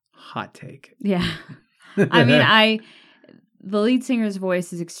 Hot take. Yeah. I mean, the lead singer's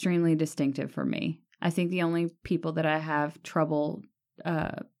voice is extremely distinctive for me. I think the only people that I have trouble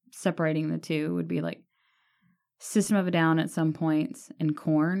separating the two would be like System of a Down at some points and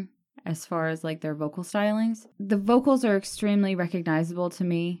KORN as far as like their vocal stylings. The vocals are extremely recognizable to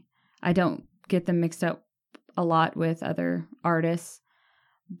me. I don't get them mixed up a lot with other artists,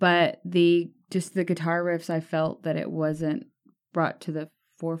 but the guitar riffs, I felt that it wasn't brought to the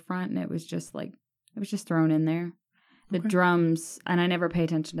forefront and it was just thrown in there. The drums, and I never pay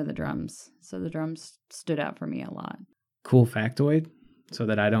attention to the drums, so the drums stood out for me a lot. Cool factoid, so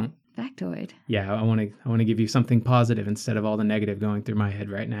that I don't... Factoid. Yeah, I want to give you something positive instead of all the negative going through my head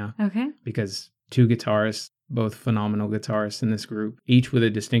right now. Okay. Because two guitarists, both phenomenal guitarists in this group, each with a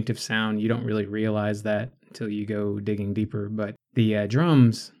distinctive sound. You don't really realize that until you go digging deeper. But the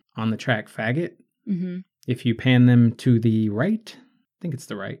drums on the track Faggot, if you pan them to the right, I think it's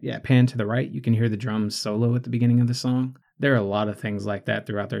the right. Yeah, pan to the right, you can hear the drums solo at the beginning of the song. There are a lot of things like that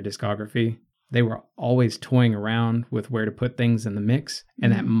throughout their discography. They were always toying around with where to put things in the mix,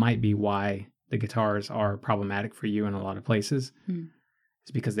 and that might be why the guitars are problematic for you in a lot of places.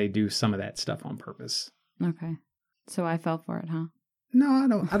 It's because they do some of that stuff on purpose. Okay. So I fell for it, huh?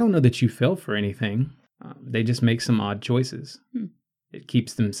 No, I don't know that you fell for anything. They just make some odd choices. It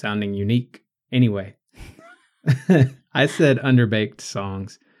keeps them sounding unique. Anyway, I said underbaked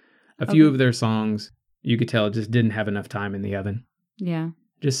songs. A few of their songs, you could tell, just didn't have enough time in the oven. Yeah.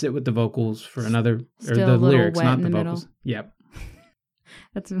 Just sit with the vocals for another, Still or the lyrics, not the vocals. Yep.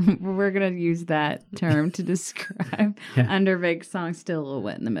 We're gonna use that term to describe underbaked songs. Still a little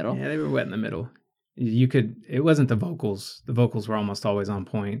wet in the middle. Yeah, they were wet in the middle. It wasn't the vocals. The vocals were almost always on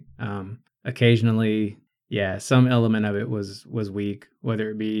point. Occasionally, some element of it was weak,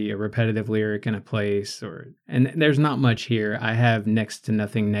 whether it be a repetitive lyric in a place and there's not much here. I have next to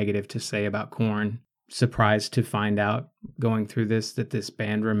nothing negative to say about KORN. Surprised to find out going through this that this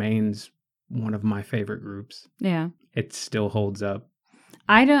band remains one of my favorite groups. Yeah. It still holds up.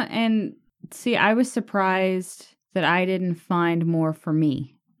 I was surprised that I didn't find more for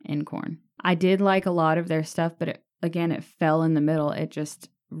me in KORN. I did like a lot of their stuff, but it fell in the middle.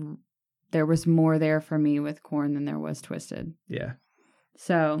 There was more there for me with KORN than there was TWIZTID. Yeah.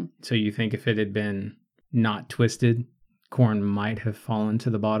 So you think if it had been not TWIZTID, KORN might have fallen to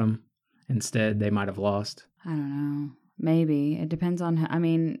the bottom? Instead, they might have lost. I don't know. Maybe. It depends on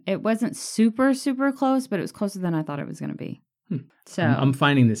it wasn't super, super close, but it was closer than I thought it was going to be. So I'm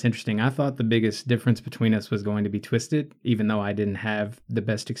finding this interesting. I thought the biggest difference between us was going to be TWIZTID, even though I didn't have the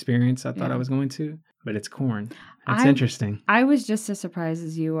best experience I thought I was going to. But it's KORN. It's interesting. I was just as surprised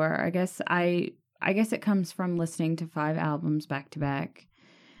as you were. I guess it comes from listening to 5 albums back to back.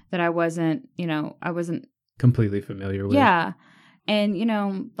 that I wasn't completely familiar with. Yeah.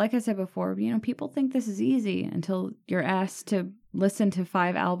 And, like I said before, people think this is easy until you're asked to listen to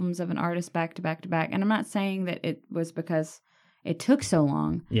 5 albums of an artist back to back to back. And I'm not saying that it was because it took so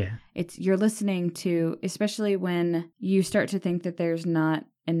long. Yeah. You're listening to, especially when you start to think that there's not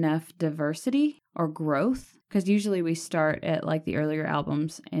enough diversity or growth, because usually we start at like the earlier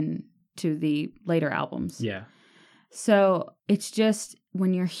albums and to the later albums. Yeah. So it's just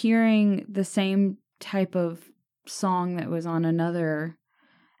when you're hearing the same type of song that was on another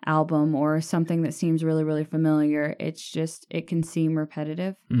album or something that seems really, really familiar, it can seem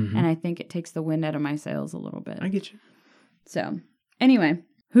repetitive. Mm-hmm. And I think it takes the wind out of my sails a little bit. I get you. So anyway,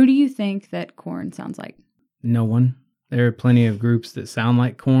 who do you think that KORN sounds like? No one. There are plenty of groups that sound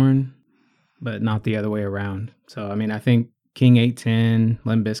like KORN, but not the other way around. So, I mean, I think King 810,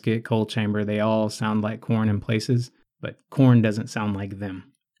 Limp Bizkit, Cold Chamber, they all sound like KORN in places, but KORN doesn't sound like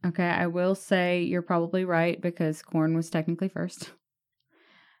them. Okay, I will say you're probably right because KORN was technically first.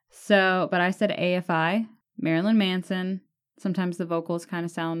 So, but I said AFI, Marilyn Manson. Sometimes the vocals kind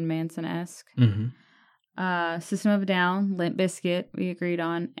of sound Manson-esque. Mm-hmm. System of a Down, Limp Bizkit, we agreed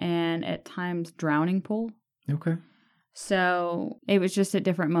on, and at times Drowning Pool. Okay. So it was just at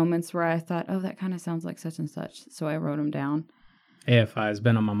different moments where I thought, oh, that kind of sounds like such and such. So I wrote them down. AFI has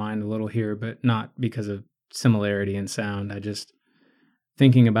been on my mind a little here, but not because of similarity in sound. I just,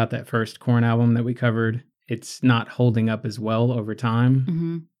 thinking about that first KORN album that we covered, it's not holding up as well over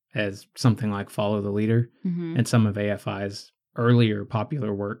time as something like Follow the Leader. Mm-hmm. And some of AFI's earlier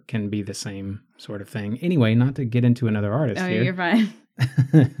popular work can be the same sort of thing. Anyway, not to get into another artist here. Oh, you're fine.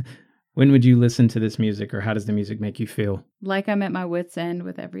 When would you listen to this music, or how does the music make you feel? Like I'm at my wit's end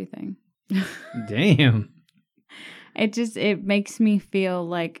with everything. Damn. It makes me feel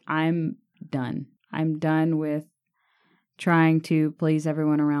like I'm done. I'm done with trying to please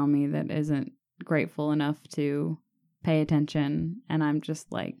everyone around me that isn't grateful enough to pay attention. And I'm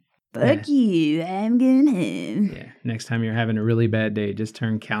just like, fuck you, I'm gonna have. Yeah. Next time you're having a really bad day, just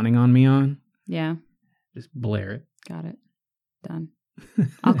turn Counting on Me on. Yeah. Just blare it. Got it. Done.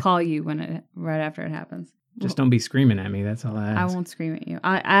 I'll call you right after it happens. Just don't be screaming at me. That's all I ask. I won't scream at you.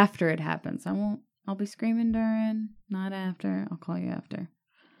 After it happens. I'll be screaming during, not after. I'll call you after.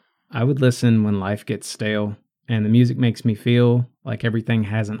 I would listen when life gets stale and the music makes me feel like everything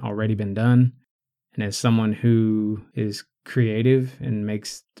hasn't already been done. And as someone who is creative and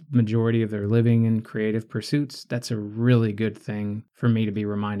makes the majority of their living in creative pursuits, that's a really good thing for me to be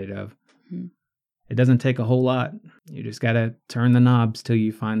reminded of. Mm-hmm. It doesn't take a whole lot. You just got to turn the knobs till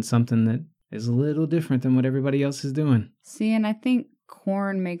you find something that is a little different than what everybody else is doing. See, and I think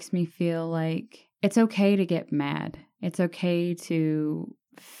KORN makes me feel like it's okay to get mad. It's okay to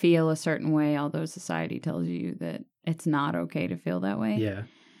feel a certain way, although society tells you that it's not okay to feel that way. Yeah.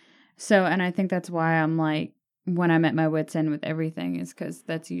 So, and I think that's why I'm like, when I'm at my wit's end with everything, is because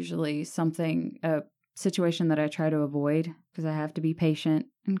that's usually a situation that I try to avoid, because I have to be patient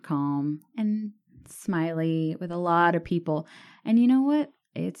and calm and smiley with a lot of people. And you know what?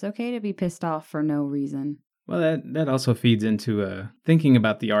 It's okay to be pissed off for no reason. Well, that also feeds into thinking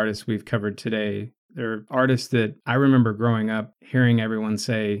about the artists we've covered today. There are artists that I remember growing up hearing everyone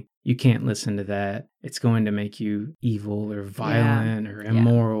say, you can't listen to that. It's going to make you evil or violent or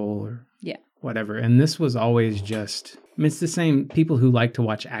immoral or whatever. And this was always just, it's the same people who like to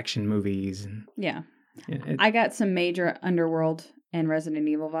watch action movies. And I got some major Underworld and Resident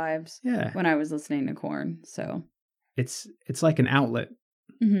Evil vibes when I was listening to KORN. So it's like an outlet,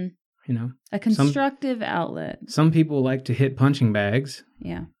 you know, a constructive outlet. Some people like to hit punching bags.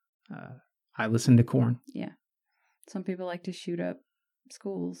 Yeah. I listen to KORN. Yeah. Some people like to shoot up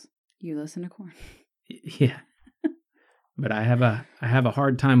schools. You listen to KORN. Yeah. But I have a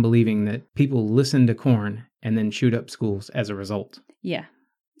hard time believing that people listen to KORN and then shoot up schools as a result. Yeah,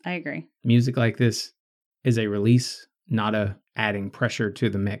 I agree. Music like this is a release, not a adding pressure to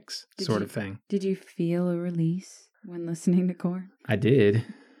the mix sort of thing. Did you feel a release when listening to KORN? I did.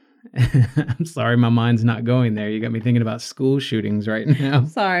 I'm sorry my mind's not going there. You got me thinking about school shootings right now.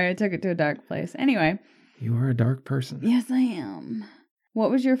 Sorry, I took it to a dark place. Anyway. You are a dark person. Yes, I am.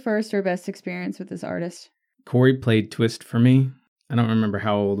 What was your first or best experience with this artist? Corey played Twist for me. I don't remember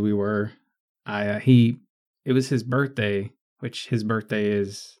how old we were. It was his birthday, which his birthday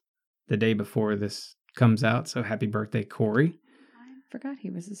is the day before this comes out. So happy birthday, Corey. I forgot he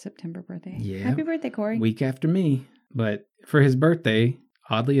was a September birthday. Yeah. Happy birthday, Corey. Week after me. But for his birthday,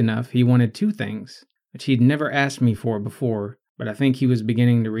 oddly enough, he wanted 2 things, which he'd never asked me for before. But I think he was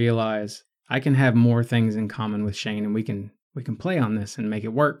beginning to realize I can have more things in common with Shane, and we can play on this and make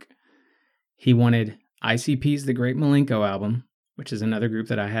it work. He wanted ICP's The Great Malenko album, which is another group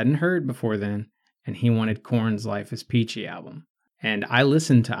that I hadn't heard before then, and he wanted KORN's Life is Peachy album. And I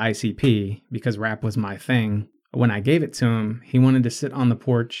listened to ICP because rap was my thing. When I gave it to him, he wanted to sit on the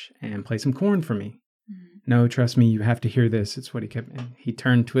porch and play some KORN for me. No, trust me, you have to hear this. It's what he kept. He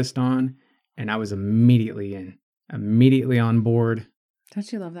turned Twist on, and I was immediately on board.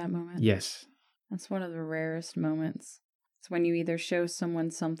 Don't you love that moment? Yes. That's one of the rarest moments. It's when you either show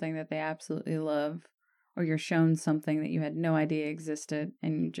someone something that they absolutely love, or you're shown something that you had no idea existed,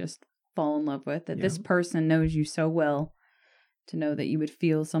 and you just fall in love with. That this person knows you so well to know that you would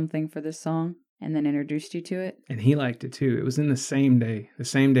feel something for this song, and then introduced you to it. And he liked it too. It was in the same day. The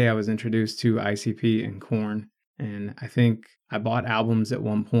same day I was introduced to ICP and KORN. And I think I bought albums at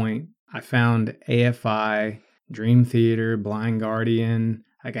one point. I found AFI, Dream Theater, Blind Guardian,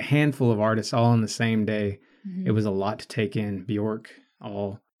 like a handful of artists all on the same day. Mm-hmm. It was a lot to take in. Bjork,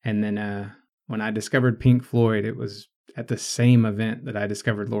 all. And then when I discovered Pink Floyd, it was at the same event that I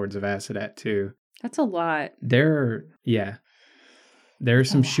discovered Lords of Acid at too. That's a lot. There are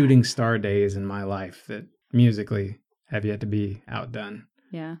some shooting star days in my life that musically have yet to be outdone.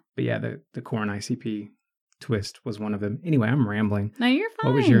 Yeah. But yeah, the KORN ICP twist was one of them. Anyway, I'm rambling. No, you're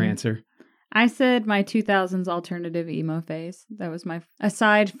fine. What was your answer? I said my 2000s alternative emo phase. That was my...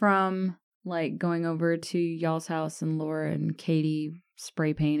 Aside from, like, going over to y'all's house and Laura and Katie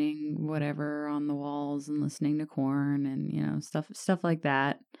spray painting whatever on the walls and listening to KORN and, you know, stuff like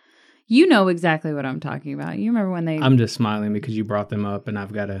that. You know exactly what I'm talking about. You remember when they... I'm just smiling because you brought them up and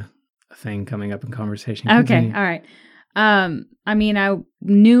I've got a thing coming up in conversation. Continue. Okay, all right. I mean, I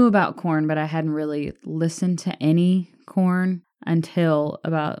knew about KORN, but I hadn't really listened to any KORN until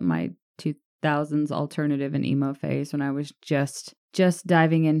about my 2000s alternative and emo phase when I was just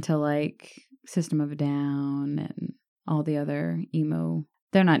diving into, like, System of a Down and all the other emo...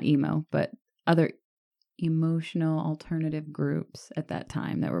 They're not emo, but other emotional alternative groups at that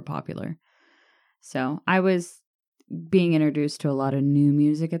time that were popular. So I was being introduced to a lot of new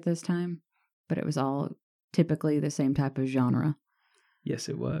music at this time, but it was all typically the same type of genre. Yes,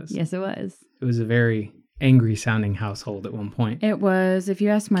 it was. Yes, it was. It was a very angry sounding household at one point. It was. If you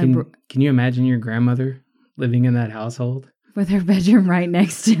ask my... Can you imagine your grandmother living in that household? With her bedroom right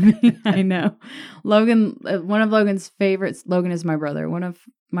next to me. I know. Logan, one of Logan's favorites, Logan is my brother. One of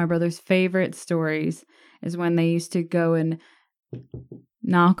my brother's favorite stories is when they used to go and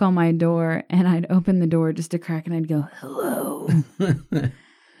knock on my door and I'd open the door just a crack and I'd go, hello.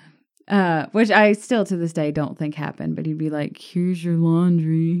 Which I still to this day don't think happened, but he'd be like, here's your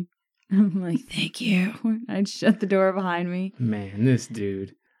laundry. I'm like, thank you. I'd shut the door behind me. Man, this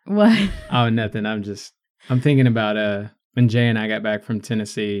dude. What? Oh, nothing. I'm thinking about when Jay and I got back from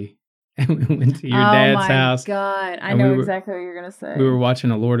Tennessee and we went to your dad's house. Oh my God. I know exactly what you're going to say. We were watching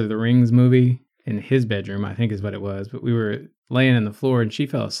a Lord of the Rings movie in his bedroom, I think is what it was. But we were laying on the floor and she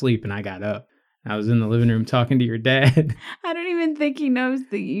fell asleep and I got up. I was in the living room talking to your dad. I don't even think he knows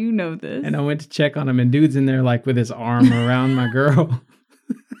that you know this. And I went to check on him and dude's in there like with his arm around my girl.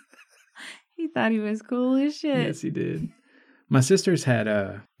 He thought he was cool as shit. Yes, he did. My sisters had,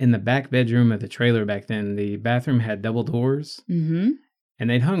 in the back bedroom of the trailer back then, the bathroom had double doors. Mm-hmm. And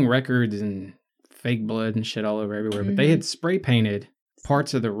they'd hung records and fake blood and shit all over everywhere. Mm-hmm. But they had spray painted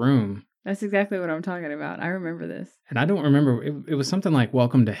parts of the room. That's exactly what I'm talking about. I remember this. And I don't remember. It was something like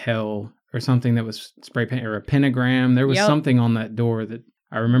Welcome to Hell or something that was spray painted, or a pentagram. There was something on that door that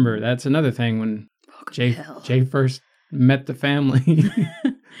I remember. That's another thing when Jay first met the family.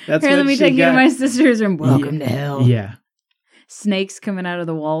 That's Here, let me take you to my sister's room. Welcome to hell. Yeah. Snakes coming out of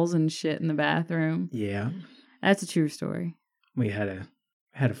the walls and shit in the bathroom. Yeah. That's a true story. We had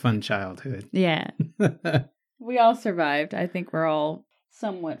a fun childhood. Yeah. We all survived. I think we're all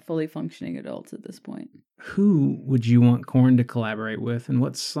somewhat fully functioning adults at this point. Who would you want KORN to collaborate with, and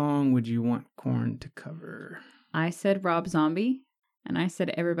what song would you want KORN to cover? I said Rob Zombie, and I said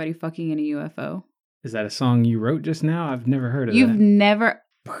Everybody Fucking in a UFO. Is that a song you wrote just now? I've never heard of that. You've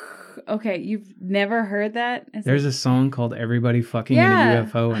never heard that? There's a song called Everybody Fucking in a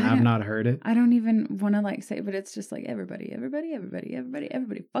UFO, and I've not heard it. I don't even want to say it, but it's just like everybody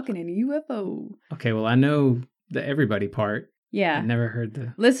fucking in a UFO. Okay, well, I know the everybody part. Yeah. I never heard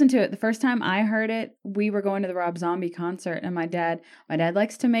the... Listen to it. The first time I heard it, we were going to the Rob Zombie concert, and my dad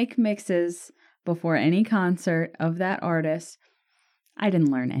likes to make mixes before any concert of that artist. I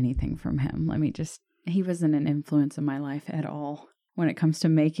didn't learn anything from him. He wasn't an influence in my life at all when it comes to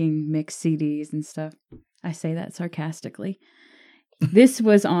making mixed CDs and stuff. I say that sarcastically. This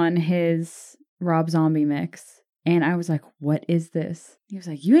was on his Rob Zombie mix, and I was like, what is this? He was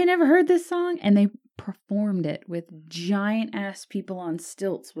like, you ain't never heard this song? And they performed it with giant ass people on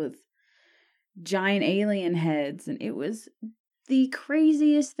stilts with giant alien heads, and it was the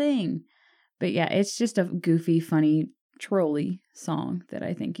craziest thing. But yeah, it's just a goofy, funny, trolly song that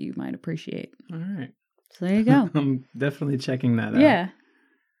I think you might appreciate. All right. So there you go. I'm definitely checking that out. Yeah.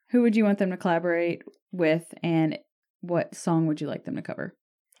 Who would you want them to collaborate with, and what song would you like them to cover?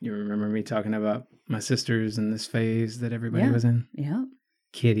 You remember me talking about my sisters in this phase that everybody was in? Yeah.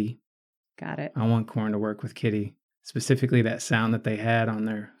 Kitty. Got it. I want KORN to work with Kitty. Specifically that sound that they had on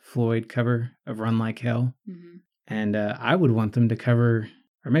their Floyd cover of Run Like Hell. Mm-hmm. And I would want them to cover,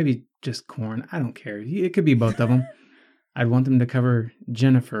 or maybe just KORN. I don't care. It could be both of them. I'd want them to cover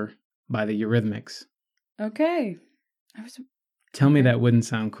Jennifer by the Eurythmics. Okay. Tell me that wouldn't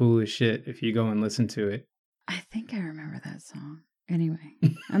sound cool as shit if you go and listen to it. I think I remember that song. Anyway,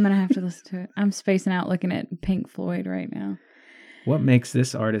 I'm going to have to listen to it. I'm spacing out looking at Pink Floyd right now. What makes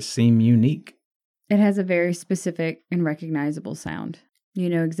this artist seem unique? It has a very specific and recognizable sound. You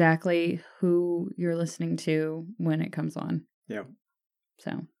know exactly who you're listening to when it comes on. Yep.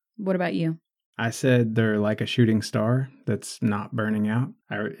 So, what about you? I said they're like a shooting star that's not burning out.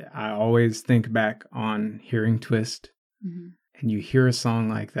 I always think back on hearing Twist, and you hear a song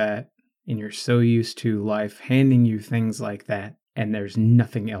like that, and you're so used to life handing you things like that, and there's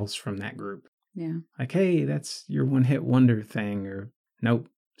nothing else from that group. Yeah. Like, hey, that's your one-hit wonder thing, or nope,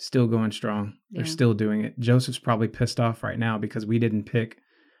 still going strong. They're still doing it. Joseph's probably pissed off right now because we didn't pick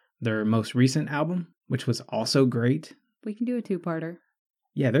their most recent album, which was also great. We can do a two-parter.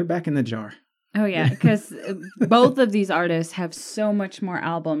 Yeah, they're back in the jar. Oh, yeah, because both of these artists have so much more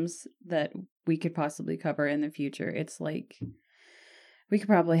albums that we could possibly cover in the future. It's like we could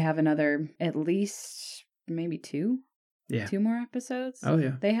probably have another, at least maybe two more episodes. Oh,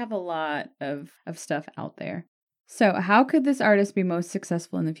 yeah. They have a lot of stuff out there. So how could this artist be most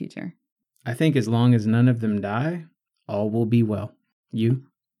successful in the future? I think as long as none of them die, all will be well. You?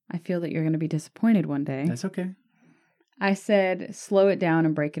 I feel that you're going to be disappointed one day. That's okay. I said slow it down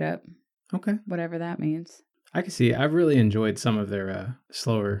and break it up. Okay. Whatever that means. I can see. I've really enjoyed some of their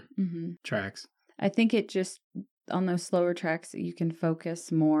slower tracks. I think it just, on those slower tracks, you can focus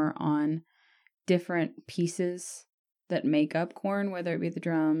more on different pieces that make up KORN, whether it be the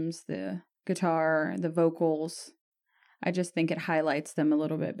drums, the guitar, the vocals. I just think it highlights them a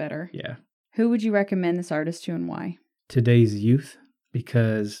little bit better. Yeah. Who would you recommend this artist to and why? Today's youth,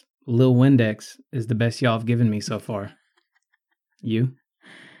 because Lil Windex is the best y'all have given me so far. You?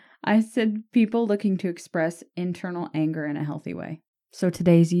 I said people looking to express internal anger in a healthy way. So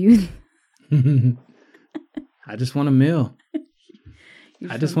today's youth. I just want a meal.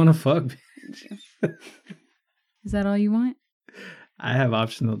 I just want to fuck. Is that all you want? I have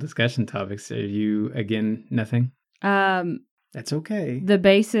optional discussion topics. Are you, again, nothing? That's okay. The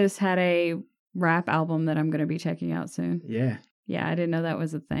bassist had a rap album that I'm going to be checking out soon. Yeah. Yeah, I didn't know that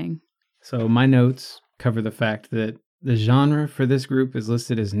was a thing. So my notes cover the fact that the genre for this group is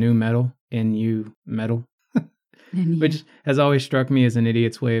listed as nu metal, N-U metal, which has always struck me as an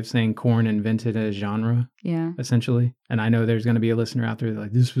idiot's way of saying KORN invented a genre, essentially. And I know there's going to be a listener out there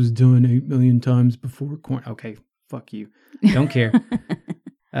like, this was done 8 million times before KORN. Okay, fuck you. Don't care.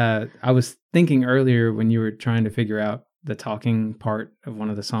 I was thinking earlier when you were trying to figure out the talking part of one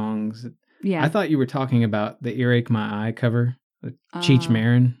of the songs. Yeah. I thought you were talking about the Earache My Eye cover, Cheech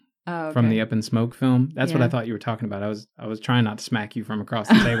Marin. Oh, okay. From the Up in Smoke film. That's what I thought you were talking about. I was trying not to smack you from across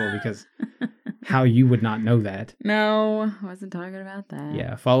the table because how you would not know that. No, I wasn't talking about that.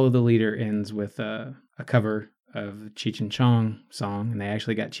 Yeah, Follow the Leader ends with a cover of Cheech and Chong song, and they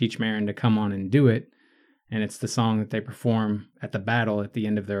actually got Cheech Marin to come on and do it, and it's the song that they perform at the battle at the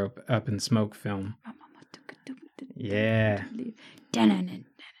end of their Up in Smoke film. Yeah.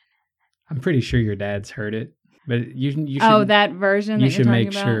 I'm pretty sure your dad's heard it. But you should. Oh, that version. You should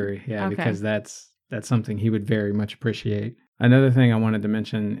make about? Sure, yeah, okay. Because that's something he would very much appreciate. Another thing I wanted to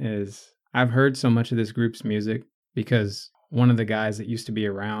mention is I've heard so much of this group's music because one of the guys that used to be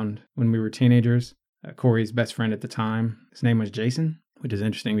around when we were teenagers, Corey's best friend at the time, his name was Jason, which is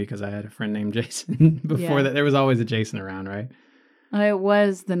interesting because I had a friend named Jason before that. There was always a Jason around, right? It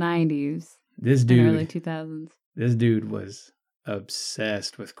was the 90s. This dude, early 2000s. This dude was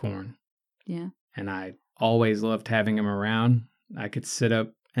obsessed with KORN. Yeah, and I always loved having him around. I could sit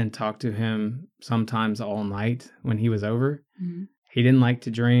up and talk to him sometimes all night when he was over. Mm-hmm. He didn't like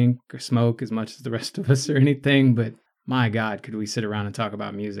to drink or smoke as much as the rest of us or anything, but my God, could we sit around and talk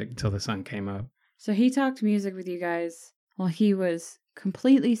about music until the sun came up. So he talked music with you guys while he was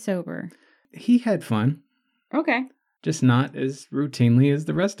completely sober. He had fun. Okay. Just not as routinely as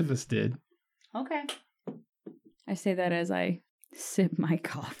the rest of us did. Okay. I say that as I sip my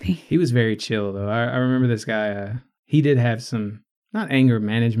coffee. He was very chill, though. I remember this guy, he did have some, not anger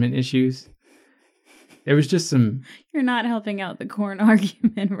management issues, There was just some... You're not helping out the Korn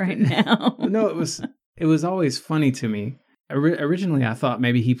argument right now. No, it was always funny to me. Originally, I thought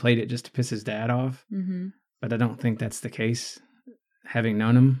maybe he played it just to piss his dad off, but I don't think that's the case, having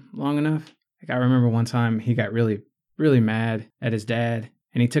known him long enough. Like, I remember one time he got really, really mad at his dad,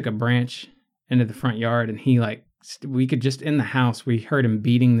 and he took a branch into the front yard, and he, like, we could just, in the house, we heard him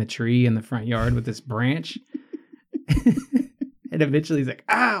beating the tree in the front yard with this branch. And eventually he's like,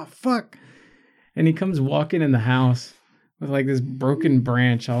 "Ah, fuck." And he comes walking in the house with, like, this broken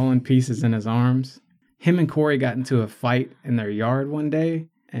branch all in pieces in his arms. Him and Corey got into a fight in their yard one day,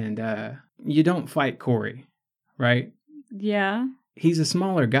 and you don't fight Corey, right? Yeah. He's a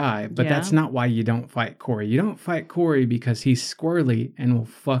smaller guy, but that's not why you don't fight Corey. You don't fight Corey because he's squirrely and will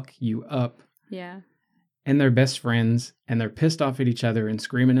fuck you up. Yeah. And they're best friends, and they're pissed off at each other and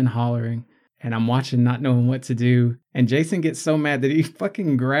screaming and hollering, and I'm watching not knowing what to do, and Jason gets so mad that he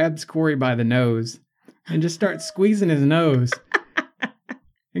fucking grabs Corey by the nose and just starts squeezing his nose.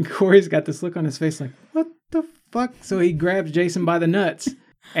 And Corey's got this look on his face like, what the fuck? So he grabs Jason by the nuts,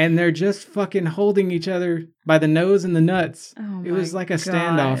 and they're just fucking holding each other by the nose and the nuts. Oh, it was like a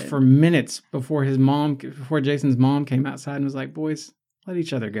standoff for minutes before Jason's mom came outside and was like, "Boys, let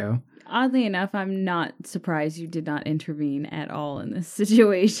each other go." Oddly enough, I'm not surprised you did not intervene at all in this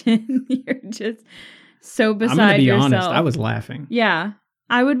situation. You're just so beside yourself. I'm going to be honest, I was laughing. Yeah,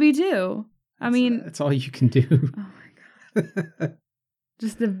 I would be too. That's all you can do. Oh my God.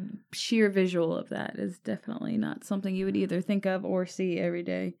 Just the sheer visual of that is definitely not something you would either think of or see every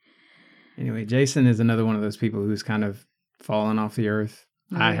day. Anyway, Jason is another one of those people who's kind of fallen off the earth.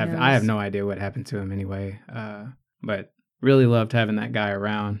 I have no idea what happened to him anyway. But really loved having that guy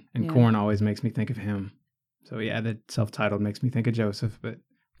around, and Korn always makes me think of him. So yeah, the self-titled makes me think of Joseph, but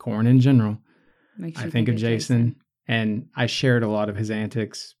Korn in general, I think of Jason. And I shared a lot of his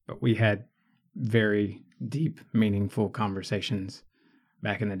antics, but we had very deep, meaningful conversations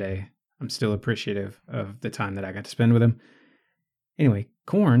back in the day. I'm still appreciative of the time that I got to spend with him. Anyway,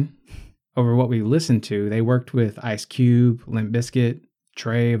 Korn, over what we listened to, they worked with Ice Cube, Limp Bizkit,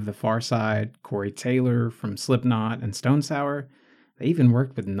 Trey of the Far Side, Corey Taylor from Slipknot and Stone Sour. They even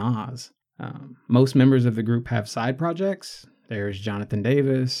worked with Nas. Most members of the group have side projects. There's Jonathan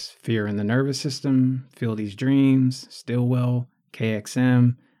Davis, Fear in the Nervous System, Fieldy's Dreams, Stillwell,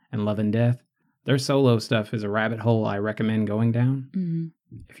 KXM, and Love and Death. Their solo stuff is a rabbit hole I recommend going down. Mm-hmm.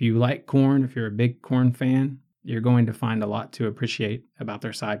 If you like Korn, if you're a big Korn fan, you're going to find a lot to appreciate about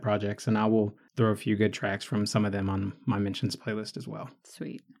their side projects, and I will throw a few good tracks from some of them on my mentions playlist as well.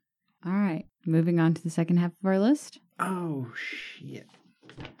 Sweet. All right, moving on to the second half of our list. Oh, shit.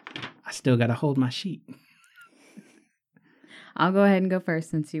 I still got to hold my sheet. I'll go ahead and go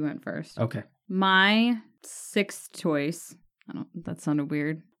first since you went first. Okay. My sixth choice, that sounded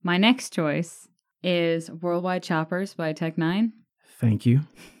weird. My next choice is Worldwide Choppers by Tech-9. Thank you.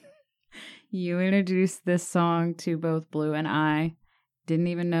 You introduced this song to both Blue and I. Didn't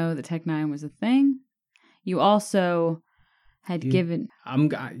even know that Tech-9 was a thing. You also had given...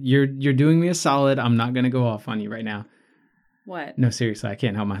 You're doing me a solid. I'm not going to go off on you right now. What? No, seriously, I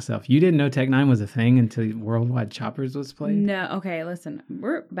can't help myself. You didn't know Tech-9 was a thing until Worldwide Choppers was played? No, okay, listen.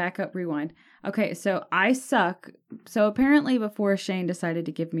 We're back up, rewind. Okay, so I suck. So apparently before Shane decided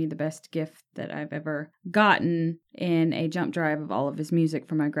to give me the best gift that I've ever gotten in a jump drive of all of his music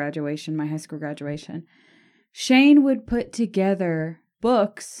for my graduation, my high school graduation, Shane would put together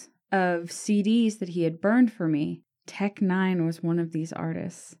books of CDs that he had burned for me. Tech-9 was one of these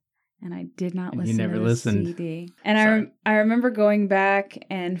artists. And I did not listen to the CD. And I remember going back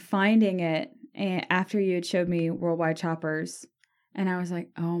and finding it after you had showed me Worldwide Choppers. And I was like,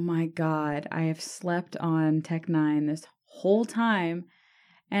 oh my God, I have slept on Tech-9 this whole time.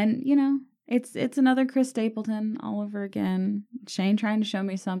 And, you know, it's another Chris Stapleton all over again. Shane trying to show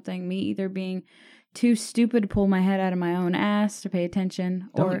me something. Me either being too stupid to pull my head out of my own ass to pay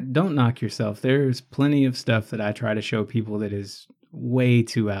attention. Don't knock yourself. There's plenty of stuff that I try to show people that is way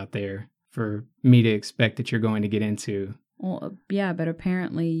too out there for me to expect that you're going to get into. Well, yeah, but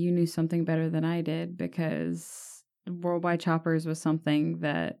apparently you knew something better than I did, because Worldwide Choppers was something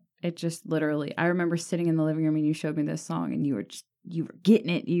that it just literally, I remember sitting in the living room and you showed me this song and you were getting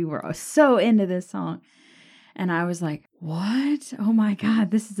it. You were so into this song. And I was like, what? Oh my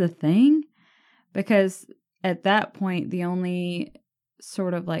God, this is a thing? Because at that point, the only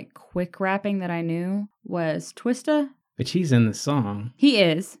sort of like quick rapping that I knew was Twista. But he's in the song. He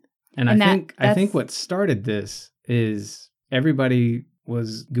is. And I think what started this is everybody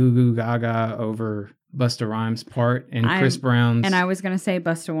was goo goo gaga over Busta Rhymes' part in Chris Brown's. And I was going to say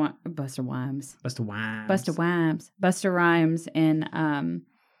Busta Rhymes in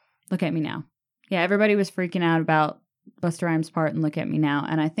Look at Me Now. Yeah, everybody was freaking out about Busta Rhymes' part and Look at Me Now,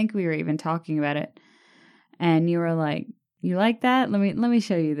 and I think we were even talking about it. And you were like, "You like that? Let me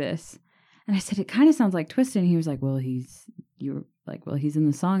show you this." And I said, "It kind of sounds like Twisted." And he was like, "Well, he's in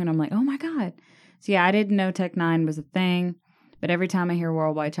the song." And I'm like, "Oh my God." So yeah, I didn't know Tech Nine was a thing, but every time I hear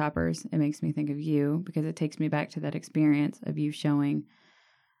Worldwide Choppers, it makes me think of you because it takes me back to that experience of you showing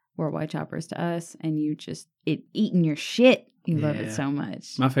Worldwide Choppers to us, and you just eating your shit. You love it so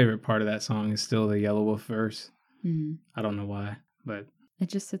much. My favorite part of that song is still the Yellow Wolf verse. Mm-hmm. I don't know why, but it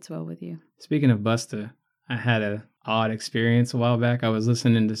just sits well with you. Speaking of Busta, I had a odd experience a while back. I was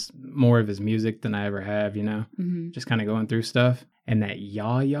listening to more of his music than I ever have, just kind of going through stuff. And that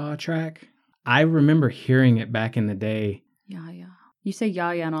Ya Ya track, I remember hearing it back in the day. Ya Ya. You say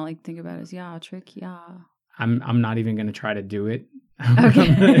Ya Ya and all I think about is Ya, trick Ya. I'm not even going to try to do it.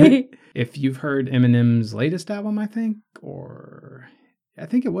 Okay. If you've heard Eminem's latest album, I think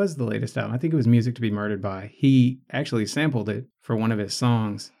it was the latest album. I think it was Music to Be Murdered By. He actually sampled it for one of his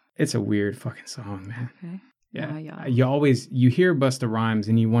songs. It's a weird fucking song, man. Okay. Yeah. You hear Busta Rhymes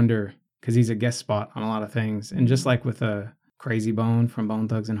and you wonder, because he's a guest spot on a lot of things. And just like with Crazy Bone from Bone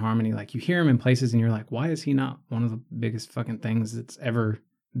Thugs and Harmony, like you hear him in places and you're like, why is he not one of the biggest fucking things that's ever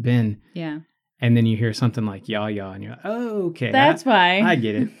been? Yeah. And then you hear something like Ya Ya and you're like, oh, okay. That's why. I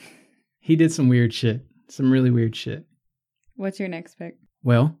get it. He did some weird shit. Some really weird shit. What's your next pick?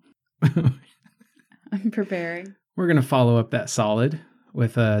 Well, I'm preparing. We're going to follow up that solid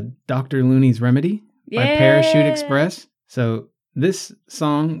with Dr. Looney's Remedy by Parachute Express. So this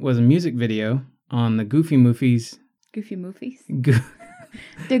song was a music video on the Goofy Movies. Goofy Movies?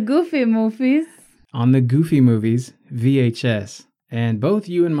 The Goofy Movies. On the Goofy Movies VHS. And both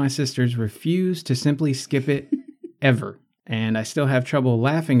you and my sisters refused to simply skip it ever. And I still have trouble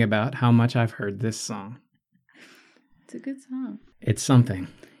laughing about how much I've heard this song. It's a good song. It's something.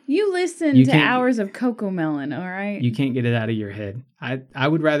 You listen to hours of Coco Melon, all right? You can't get it out of your head. I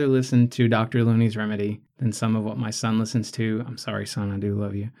would rather listen to Dr. Looney's Remedy than some of what my son listens to. I'm sorry, son, I do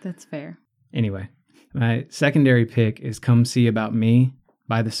love you. That's fair. Anyway, my secondary pick is Come See About Me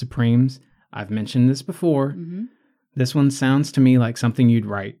by the Supremes. I've mentioned this before. Mm-hmm. This one sounds to me like something you'd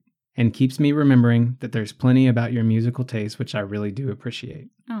write and keeps me remembering that there's plenty about your musical taste, which I really do appreciate.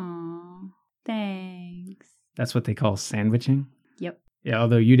 Aw, thanks. That's what they call sandwiching? Yep. Yeah,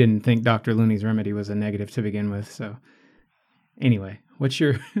 although you didn't think Dr. Looney's Remedy was a negative to begin with, so... Anyway, what's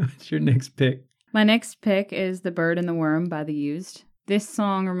your next pick? My next pick is The Bird and the Worm by The Used. This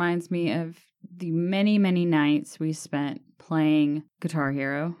song reminds me of the many, many nights we spent playing Guitar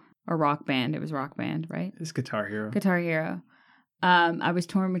Hero, or Rock Band. It was Rock Band, right? It's Guitar Hero. Guitar Hero. I was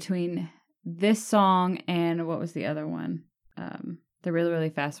torn between this song and what was the other one? The really, really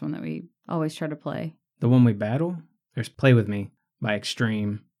fast one that we always try to play. The one we battle? There's Play With Me by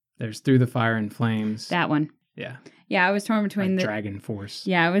Extreme. There's Through the Fire and Flames. That one. Yeah. Yeah, I was torn between Dragon Force.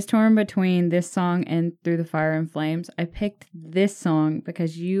 Yeah, I was torn between this song and Through the Fire and Flames. I picked this song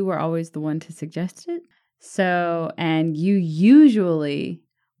because you were always the one to suggest it. So, and you usually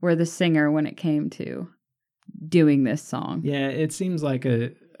were the singer when it came to doing this song. Yeah, it seems like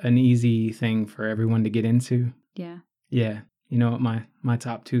an easy thing for everyone to get into. Yeah. Yeah. You know what my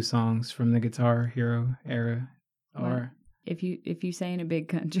top 2 songs from the Guitar Hero era are? If you say In a Big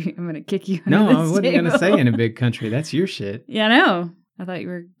Country, I'm gonna kick you. No, I wasn't gonna say In a Big Country. That's your shit. Yeah, I know. I thought you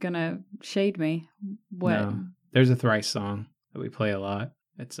were gonna shade me. What? No, there's a Thrice song that we play a lot.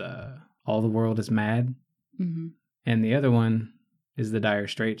 It's All the World Is Mad, and the other one is the Dire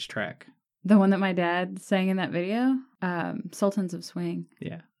Straits track. The one that my dad sang in that video, Sultans of Swing.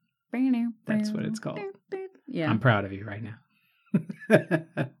 Yeah, that's what it's called. Yeah, I'm proud of you right now.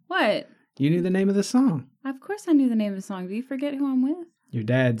 What? You knew the name of the song. Of course I knew the name of the song. Do you forget who I'm with? Your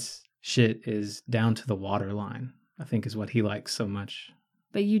dad's shit is Down to the Waterline, I think is what he likes so much.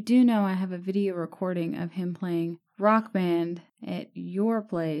 But you do know I have a video recording of him playing Rock Band at your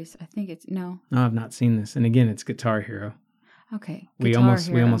place. I think it's... No, I've not seen this. And again, it's Guitar Hero. Okay. We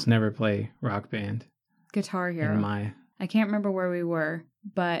almost never play Rock Band. Guitar Hero. I can't remember where we were,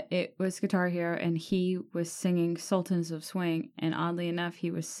 but it was Guitar Hero, and he was singing Sultans of Swing, and oddly enough, he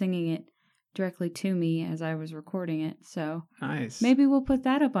was singing it directly to me as I was recording it. So nice. Maybe we'll put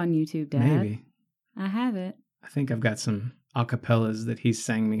that up on YouTube, Dad. Maybe. I have it. I think I've got some acapellas that he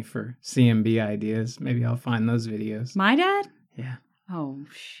sang me for CMB ideas. Maybe I'll find those videos. My dad? Yeah. Oh,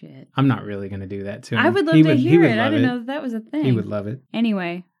 shit. I'm not really going to do that to him. I would love to hear it. I didn't know that was a thing. He would love it.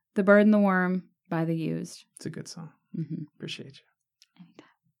 Anyway, The Bird and the Worm by The Used. It's a good song. Mm-hmm. Appreciate you. Anytime.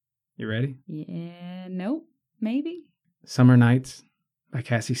 You ready? Yeah. Nope. Maybe. Summer Nights by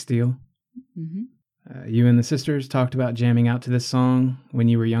Cassie Steele. Mm-hmm. You and the sisters talked about jamming out to this song when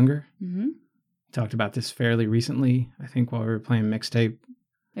you were younger. Mm-hmm. Talked about this fairly recently, I think while we were playing Mixtape.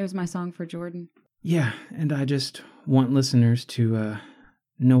 It was my song for Jordan. Yeah, and I just want listeners to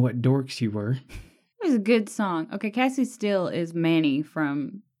know what dorks you were. It was a good song. Okay, Cassie Steele is Manny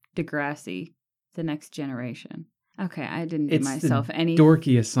from Degrassi, The Next Generation. Okay, I didn't do myself any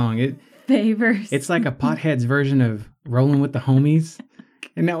dorkiest song. favors. It's like a pothead's version of Rolling with the Homies.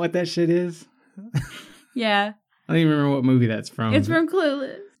 Isn't that what that shit is? Yeah. I don't even remember what movie that's from. It's from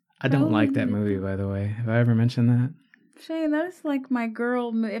Clueless. I don't like that movie, by the way. Have I ever mentioned that? Shane, that's like my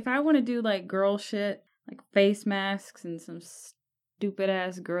girl. If I want to do like girl shit, like face masks and some stupid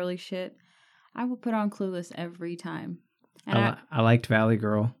ass girly shit, I will put on Clueless every time. And I liked Valley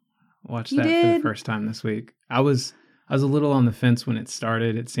Girl. Watched that did? for the first time this week. I was a little on the fence when it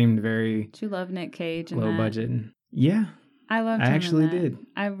started. It seemed very Did you love Nick Cage? Low budget. And yeah. I loved I him actually in that. did.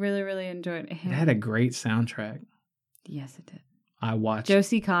 I really, really enjoyed it. It had a great soundtrack. Yes, it did. I watched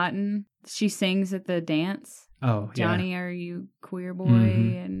Josie Cotton. She sings at the dance. Oh, yeah. Johnny, are you queer boy?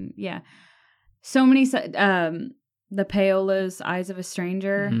 Mm-hmm. And yeah. So many, the Paola's Eyes of a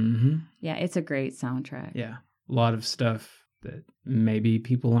Stranger. Mm-hmm. Yeah, it's a great soundtrack. Yeah. A lot of stuff that maybe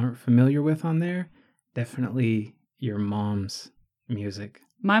people aren't familiar with on there. Definitely your mom's music.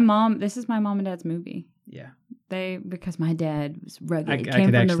 This is my mom and dad's movie. Yeah. Because my dad was rugged. I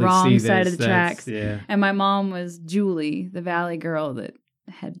Came could from the wrong see side this. of the tracks. Yeah. And my mom was Julie, the Valley girl that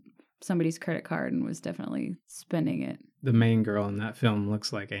had somebody's credit card and was definitely spending it. The main girl in that film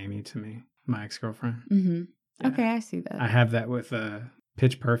looks like Amy to me, my ex-girlfriend. Mm-hmm. Yeah. Okay, I see that. I have that with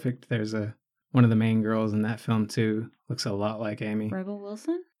Pitch Perfect. There's one of the main girls in that film too. Looks a lot like Amy. Rebel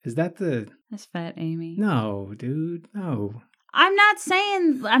Wilson? Is that That's Fat Amy. No, dude, no. I'm not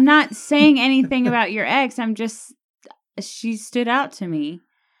saying anything about your ex. She stood out to me.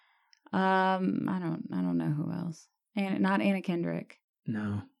 I don't know who else. And not Anna Kendrick.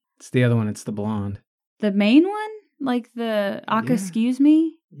 No. It's the other one. It's the blonde. The main one? Like the Aka, Yeah. Excuse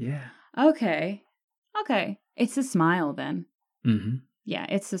Me? Yeah. Okay. It's a smile then. Mm-hmm. Yeah,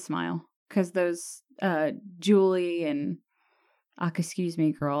 it's a smile. Because those Julie and Aka, Excuse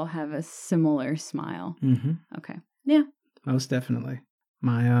Me girl have a similar smile. Mm-hmm. Okay. Yeah. Most definitely.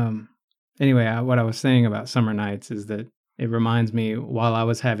 My anyway, what I was saying about Summer Nights is that it reminds me while I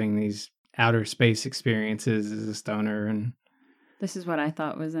was having these outer space experiences as a stoner, and this is what I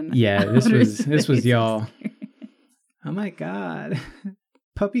thought was an this was y'all. experience. Oh my god,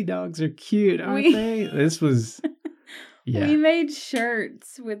 puppy dogs are cute, aren't they? This was yeah. We made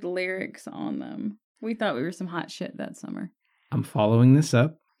shirts with lyrics on them. We thought we were some hot shit that summer. I'm following this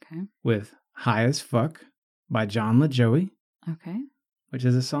up Okay. with High as Fuck by John LaJoie. Okay. Which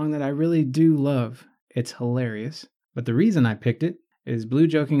is a song that I really do love. It's hilarious. But the reason I picked it is Blue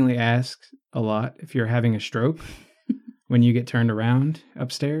jokingly asks a lot if you're having a stroke when you get turned around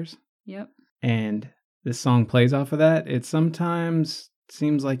upstairs. Yep. And this song plays off of that. It sometimes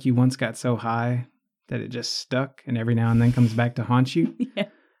seems like you once got so high that it just stuck and every now and then comes back to haunt you. Yeah.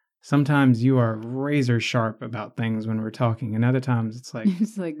 Sometimes you are razor sharp about things when we're talking, and other times it's like...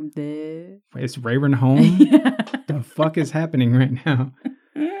 It's like, bleh. Is Rayburn home? The fuck is happening right now?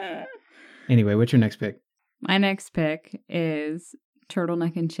 Anyway, what's your next pick? My next pick is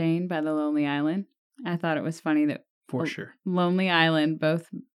Turtleneck and Chain by The Lonely Island. I thought it was funny that For sure. Lonely Island both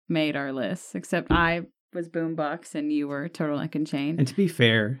made our lists, except I was Boombox and you were Turtleneck and Chain. And to be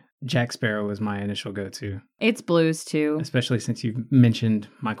fair, Jack Sparrow was my initial go-to. It's blues too. Especially since you've mentioned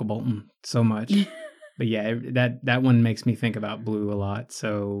Michael Bolton so much. But yeah, that one makes me think about Blue a lot,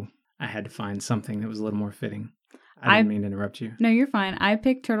 so I had to find something that was a little more fitting. I didn't mean to interrupt you. No, you're fine. I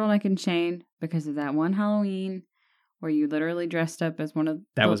picked Turtleneck and Chain because of that one Halloween where you literally dressed up as one of...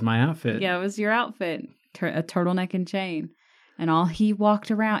 That was my outfit. Yeah, it was your outfit. A turtleneck and chain. And all he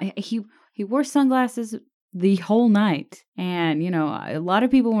walked around... He wore sunglasses the whole night. And, a lot of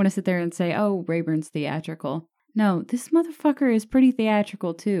people want to sit there and say, oh, Rayburn's theatrical. No, this motherfucker is pretty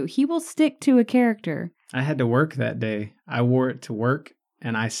theatrical too. He will stick to a character. I had to work that day. I wore it to work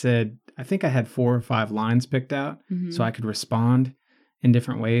and I said, I think I had 4 or 5 lines picked out so I could respond in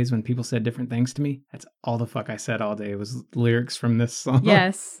different ways when people said different things to me. That's all the fuck I said all day was lyrics from this song.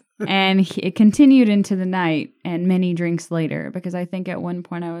 Yes. And it continued into the night and many drinks later because I think at one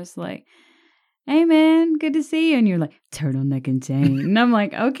point I was like, hey man, good to see you. And you're like, turtleneck and chain. And I'm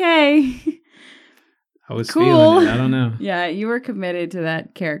like, okay. I was cool. feeling it. I don't know. Yeah, you were committed to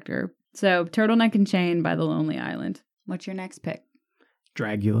that character. So, Turtleneck and Chain by The Lonely Island. What's your next pick?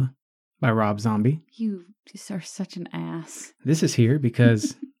 Dragula by Rob Zombie. You just are such an ass. This is here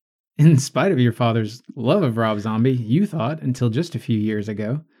because in spite of your father's love of Rob Zombie, you thought until just a few years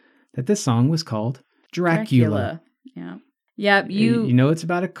ago that this song was called Dracula. Yeah. Yep, You know it's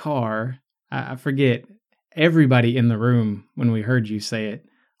about a car I forget. Everybody in the room, when we heard you say it,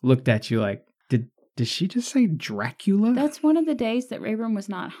 looked at you like, did she just say Dracula? That's one of the days that Rayburn was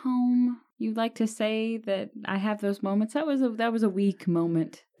not home. You like to say that I have those moments. That was a weak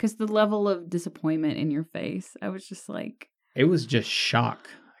moment because the level of disappointment in your face. I was just like, it was just shock.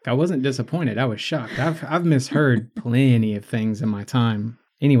 Like, I wasn't disappointed. I was shocked. I've misheard plenty of things in my time.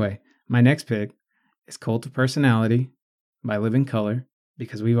 Anyway, my next pick is Cult of Personality by Living Colour,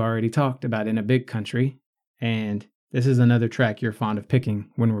 because we've already talked about In a Big Country, and this is another track you're fond of picking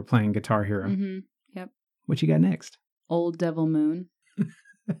when we're playing Guitar Hero. mm-hmm. Yep. What you got next? Old Devil Moon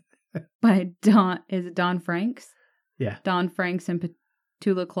by Don Franks? Yeah. Don Franks and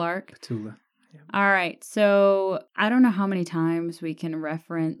Petula Clark. Petula. Yeah. All right. So I don't know how many times we can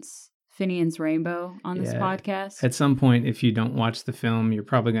reference Finian's Rainbow on this podcast. At some point, if you don't watch the film, you're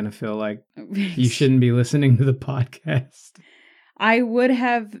probably going to feel like you shouldn't be listening to the podcast. I would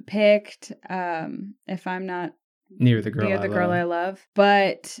have picked If I'm Not Near the Girl I Love.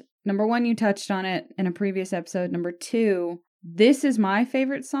 But number one, you touched on it in a previous episode. Number two, this is my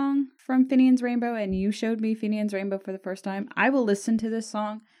favorite song from Finian's Rainbow, and you showed me Finian's Rainbow for the first time. I will listen to this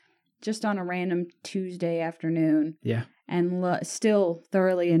song just on a random Tuesday afternoon. Yeah. And still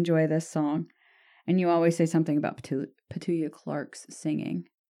thoroughly enjoy this song. And you always say something about Petula Clark's singing,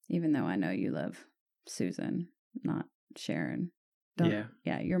 even though I know you love Susan, not Sharon.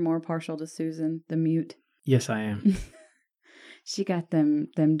 Yeah, you're more partial to Susan, the mute. Yes, I am. She got them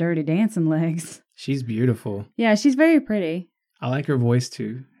dirty dancing legs. She's beautiful. Yeah, she's very pretty. I like her voice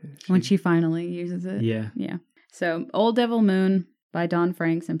too. When she finally uses it. Yeah. Yeah. So, Old Devil Moon by Don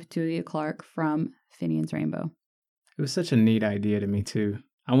Franks and Petula Clark from Finian's Rainbow. It was such a neat idea to me too.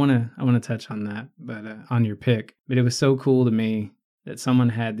 I want to touch on that, but on your pick. But it was so cool to me that someone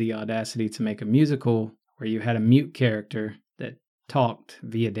had the audacity to make a musical where you had a mute character that talked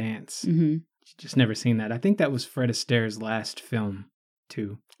via dance. Mm-hmm. Just never seen that. I think that was Fred Astaire's last film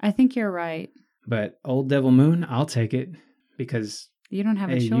too. I think you're right. But Old Devil Moon, I'll take it because you don't have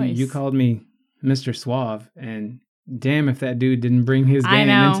a choice. You called me Mr. Suave, and damn if that dude didn't bring his game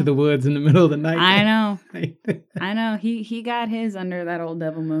into the woods in the middle of the night. I know. I know. He got his under that Old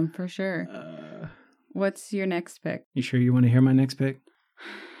Devil Moon for sure. What's your next pick? You sure you want to hear my next pick?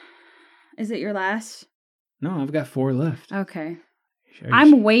 Is it your last? No, I've got 4 left. Okay.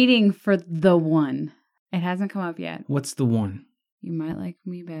 I'm waiting for the one. It hasn't come up yet. What's the one? You Might Like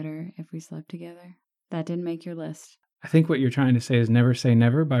Me Better If We Slept Together. That didn't make your list. I think what you're trying to say is Never Say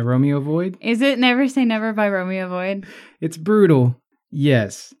Never by Romeo Void. Is it Never Say Never by Romeo Void? It's brutal,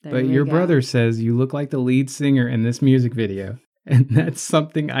 yes. There but your brother says you look like the lead singer in this music video. And that's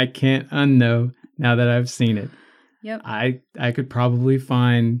something I can't unknow now that I've seen it. Yep. I could probably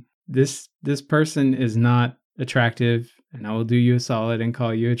find this person is not attractive, and I will do you a solid and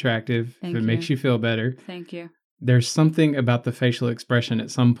call you attractive if it makes you feel better. Thank you. There's something about the facial expression at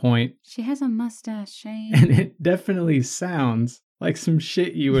some point. She has a mustache, Shane. And it definitely sounds like some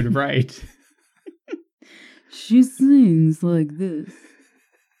shit you would write. She sings like this.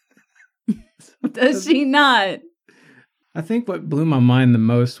 Does she not? I think what blew my mind the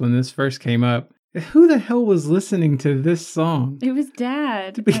most when this first came up, who the hell was listening to this song? It was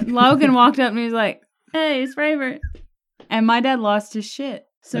Dad. Logan walked up and he was like, "Hey, it's Rayburn." And my dad lost his shit.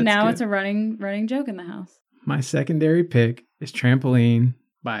 So that's now good. It's a running joke in the house. My secondary pick is Trampoline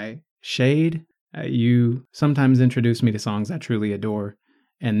by Shade. You sometimes introduce me to songs I truly adore,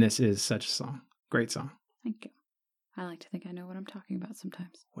 and this is such a song. Great song. Thank you. I like to think I know what I'm talking about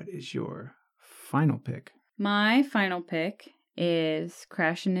sometimes. What is your final pick? My final pick is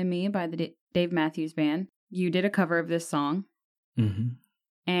Crashin' in Me by the Dave Matthews Band. You did a cover of this song.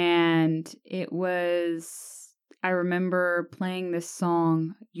 Mm-hmm. And it was, I remember playing this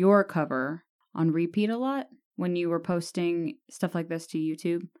song, your cover, on repeat a lot when you were posting stuff like this to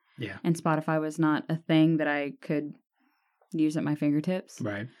YouTube. Yeah. And Spotify was not a thing that I could use at my fingertips.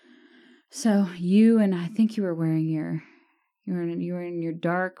 Right. So you and I think you were wearing you were in your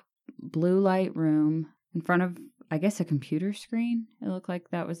dark blue light room in front of, I guess, a computer screen. It looked like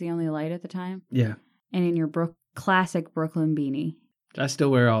that was the only light at the time. Yeah. And in your classic Brooklyn beanie. I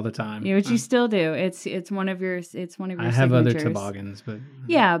still wear all the time. Yeah, which you still do. It's one of your I have other toboggans, but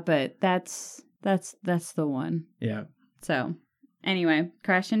yeah, but that's the one. Yeah. So anyway,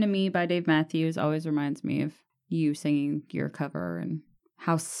 Crash Into Me by Dave Matthews always reminds me of you singing your cover and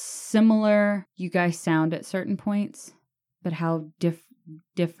how similar you guys sound at certain points, but how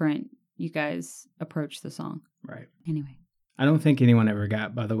different you guys approach the song. Right. Anyway. I don't think anyone ever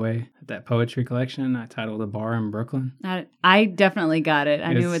got, by the way, that poetry collection I titled A Bar in Brooklyn. I definitely got it.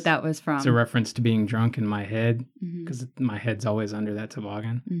 I knew what that was from. It's a reference to being drunk in my head because my head's always under that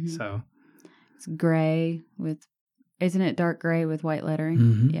toboggan. Mm-hmm. So It's gray with, isn't it dark gray with white lettering?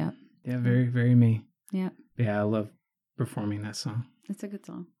 Mm-hmm. Yeah. Yeah, very, very me. Yeah. Yeah, I love performing that song. It's a good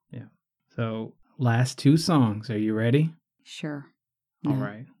song. Yeah. So, last 2 songs. Are you ready? Sure. All No.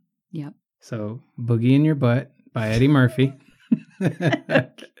 right. Yep. So, Boogie in Your Butt by Eddie Murphy.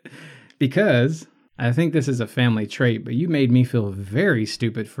 Because I think this is a family trait, but you made me feel very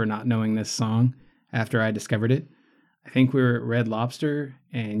stupid for not knowing this song after I discovered it. I think we were at Red Lobster,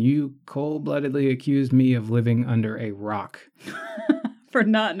 and you cold-bloodedly accused me of living under a rock. For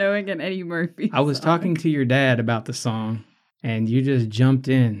not knowing an Eddie Murphy I was song. talking to your dad about the song, and you just jumped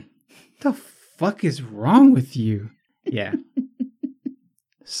in. What the fuck is wrong with you? Yeah.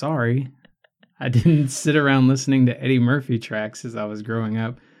 Sorry. I didn't sit around listening to Eddie Murphy tracks as I was growing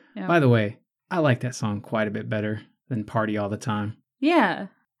up. Yeah. By the way, I like that song quite a bit better than Party All the Time. Yeah.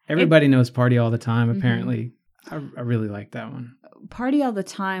 Everybody knows Party All the Time, apparently. Mm-hmm. I really like that one. Party All the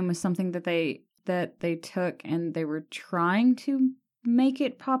Time was something that they took and they were trying to make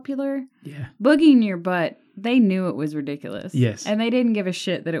it popular. Yeah. Boogie in Your Butt, they knew it was ridiculous. Yes. And they didn't give a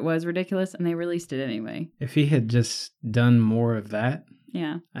shit that it was ridiculous, and they released it anyway. If he had just done more of that,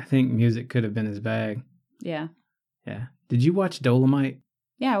 yeah, I think music could have been his bag. Yeah. Yeah. Did you watch Dolomite?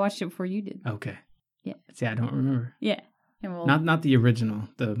 Yeah, I watched it before you did. Okay. Yeah. See, I don't remember. Yeah. Well, not the original,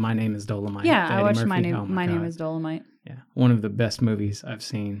 the My Name is Dolomite. Yeah, I watched Murphy. My Name is Dolomite. Yeah. One of the best movies I've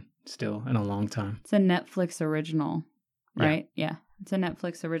seen still in a long time. It's a Netflix original, right? Yeah. It's a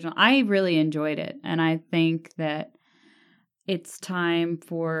Netflix original. I really enjoyed it, and I think that it's time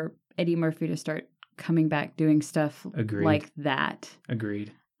for Eddie Murphy to start coming back doing stuff like that.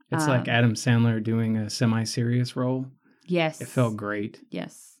 Agreed. It's like Adam Sandler doing a semi-serious role. Yes. It felt great.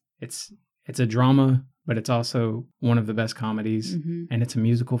 Yes. It's a drama, but it's also one of the best comedies, and it's a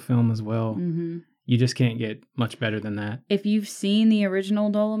musical film as well. Mm-hmm. You just can't get much better than that. If you've seen the original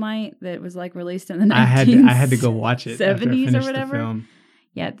Dolomite that was like released in the 1970s, I had to go watch it 70s or whatever. The film.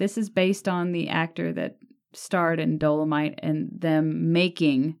 Yeah, this is based on the actor that starred in Dolomite and them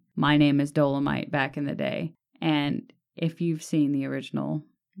making My Name is Dolomite back in the day. And if you've seen the original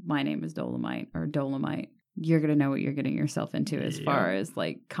My Name is Dolomite or Dolomite, you're going to know what you're getting yourself into as far as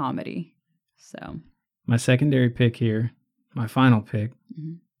like comedy. So my secondary pick here, my final pick,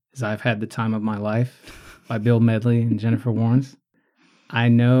 is I've Had the Time of My Life by Bill Medley and Jennifer Warnes. I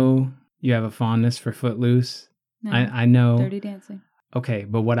know you have a fondness for Footloose. No, I know. Dirty Dancing. Okay,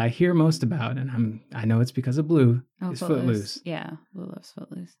 but what I hear most about, and I know it's because of Blue, is Footloose. Yeah, Blue loves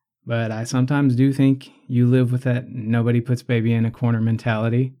Footloose. But I sometimes do think you live with that nobody puts baby in a corner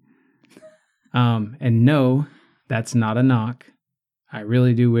mentality. And no, that's not a knock. I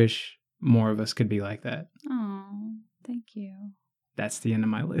really do wish more of us could be like that. Oh, thank you. That's the end of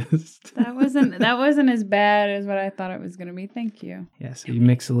my list. That wasn't as bad as what I thought it was going to be. Thank you. Yeah, so you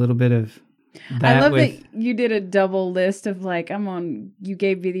mix a little bit of that. I love that you did a double list of like, you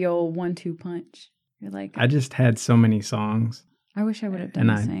gave me the old 1-2 punch. You're like, I just had so many songs. I wish I would have done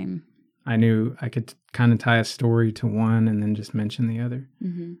the same. I knew I could kind of tie a story to one and then just mention the other.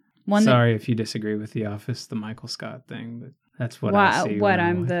 Mm-hmm. Sorry if you disagree with The Office, the Michael Scott thing, but that's what I see.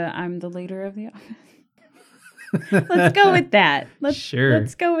 I'm the leader of The Office. Let's go with that.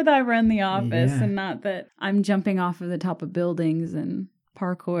 Let's go with I run The Office, and not that I'm jumping off of the top of buildings and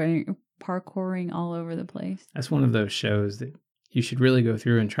parkouring all over the place. That's one of those shows that you should really go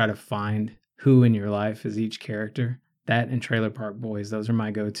through and try to find who in your life is each character. That and Trailer Park Boys, those are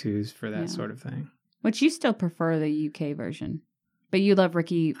my go-tos for that sort of thing. But you still prefer the UK version. But you love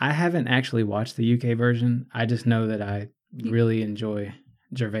Ricky. I haven't actually watched the UK version. I just know that I really enjoy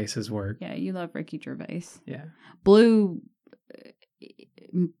Gervais's work. Yeah, you love Ricky Gervais. Yeah. Blue.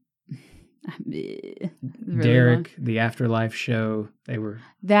 Derek, the Afterlife show, they were...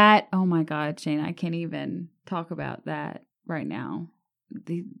 That, oh my God, Shane, I can't even talk about that right now.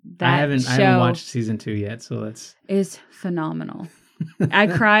 I haven't watched season 2 yet, so let's... is phenomenal. I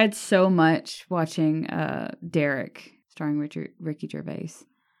cried so much watching Derek, starring Ricky Gervais.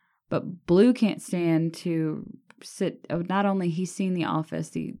 But Blue can't stand to sit... Not only he's seen The Office,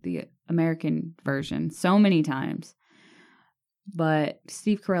 the American version, so many times, but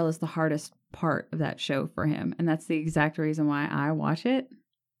Steve Carell is the hardest part of that show for him. And that's the exact reason why I watch it.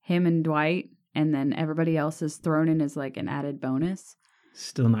 Him and Dwight, and then everybody else is thrown in as like an added bonus.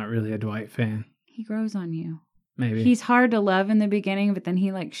 Still not really a Dwight fan. He grows on you. Maybe. He's hard to love in the beginning, but then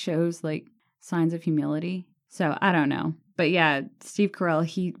he like shows like signs of humility. So I don't know. But yeah, Steve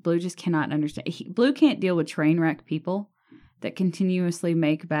Carell, Blue just cannot understand. Blue can't deal with train wreck people that continuously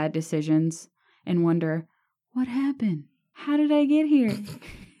make bad decisions and wonder, what happened? How did I get here?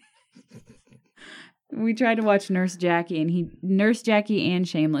 We tried to watch Nurse Jackie and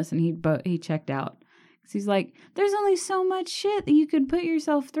Shameless, and he checked out. Because he's like, there's only so much shit that you could put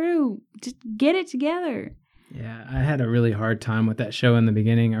yourself through. Just get it together. Yeah, I had a really hard time with that show in the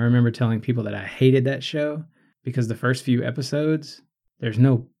beginning. I remember telling people that I hated that show because the first few episodes, there's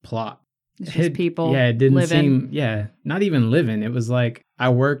no plot. It's just people it didn't living. Not even living. It was like I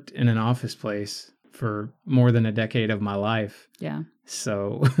worked in an office place for more than a decade of my life. Yeah.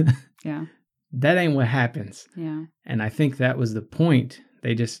 So yeah, that ain't what happens. Yeah. And I think that was the point.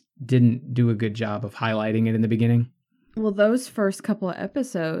 They just didn't do a good job of highlighting it in the beginning. Well, those first couple of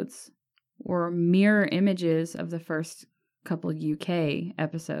episodes were mirror images of the first couple UK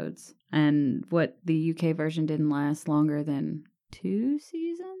episodes. And what the UK version didn't last longer than 2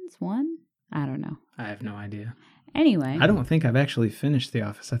 seasons? 1? I don't know. I have no idea. Anyway. I don't think I've actually finished The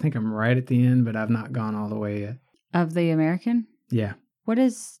Office. I think I'm right at the end, but I've not gone all the way yet. Of The American? Yeah. What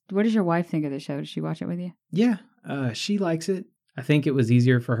does your wife think of the show? Does she watch it with you? Yeah. She likes it. I think it was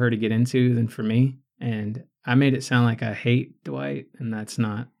easier for her to get into than for me. And I made it sound like I hate Dwight, and that's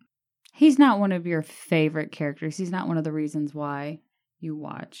not. He's not one of your favorite characters. He's not one of the reasons why you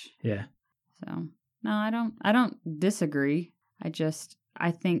watch. Yeah. So, no, I don't disagree.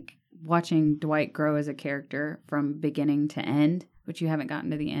 I think watching Dwight grow as a character from beginning to end, which you haven't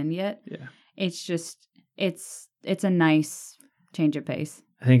gotten to the end yet. Yeah. It's just, it's a nice change of pace.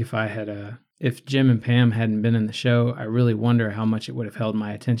 I think if Jim and Pam hadn't been in the show, I really wonder how much it would have held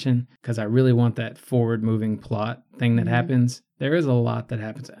my attention, because I really want that forward-moving plot thing that happens. There is a lot that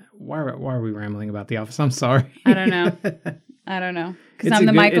happens. Why are we rambling about The Office? I'm sorry. I don't know. Because I'm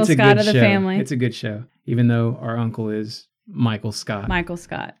the Michael Scott of the family. It's a good show, even though our uncle is Michael Scott. Michael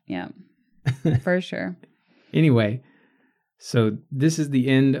Scott, yeah. For sure. Anyway, so this is the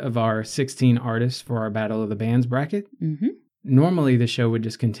end of our 16 artists for our Battle of the Bands bracket. Mm-hmm. Normally, the show would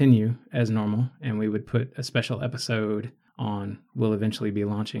just continue as normal, and we would put a special episode on. We'll eventually be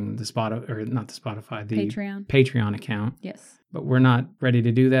launching the Patreon account. Yes. But we're not ready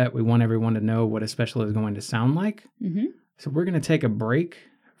to do that. We want everyone to know what a special is going to sound like. Mm-hmm. So we're going to take a break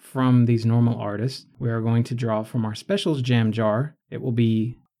from these normal artists. We are going to draw from our specials jam jar. It will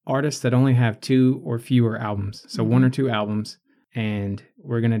be artists that only have 2 or fewer albums. So 1 or 2 albums. And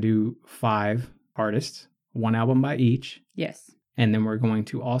we're going to do 5 artists, 1 album by each. Yes. And then we're going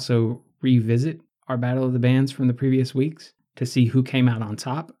to also revisit our Battle of the Bands from the previous weeks to see who came out on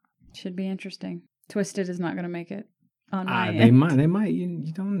top. Should be interesting. TWIZTID is not going to make it on my end. They might. I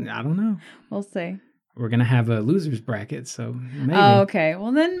don't know. We'll see. We're going to have a losers bracket, so maybe. Oh, okay.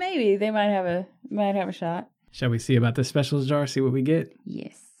 Well, then maybe they might have a shot. Shall we see about the specials jar, see what we get?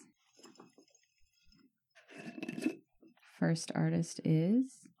 Yes. First artist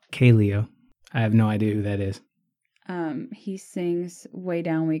is Kaleo. I have no idea who that is. He sings Way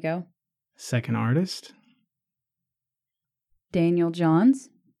Down We Go. Second artist, Daniel Johns.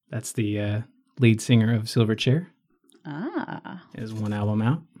 That's the lead singer of Silverchair. Ah. Is 1 album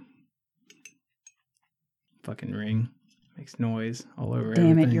out. Fucking ring. Makes noise all over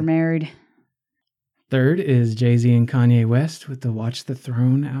Damn everything. it, you're married. Third is Jay-Z and Kanye West with the Watch the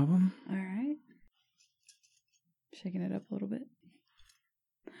Throne album. All right. Shaking it up a little bit.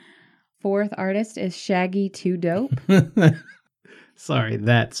 Fourth artist is Shaggy 2 Dope. Sorry,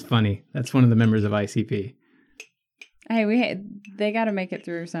 that's funny. That's one of the members of ICP. Hey, they got to make it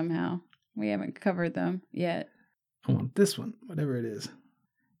through somehow. We haven't covered them yet. I want this one, whatever it is.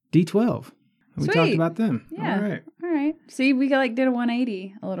 D12. We Sweet. talked about them. Yeah. All right. See, we did a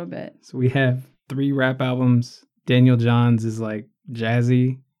 180 a little bit. So we have 3 rap albums. Daniel Johns is like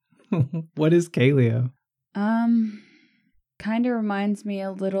jazzy. What is Kaleo? Kind of reminds me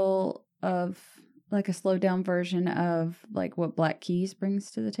a little of like a slowed down version of like what Black Keys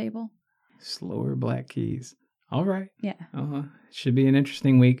brings to the table. Slower Black Keys. All right. Yeah. Should be an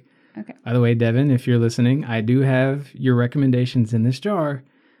interesting week. Okay. By the way, Devin, if you're listening, I do have your recommendations in this jar.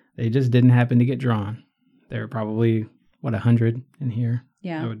 They just didn't happen to get drawn. There are probably, 100 in here?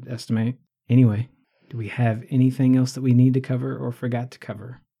 Yeah. I would estimate. Anyway, do we have anything else that we need to cover or forgot to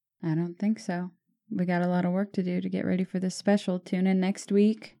cover? I don't think so. We got a lot of work to do to get ready for this special. Tune in next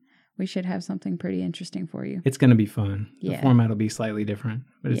week. We should have something pretty interesting for you. It's going to be fun. Yeah. The format will be slightly different,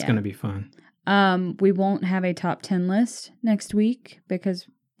 but it's going to be fun. We won't have a top 10 list next week because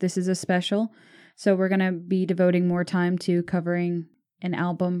this is a special. So we're going to be devoting more time to covering an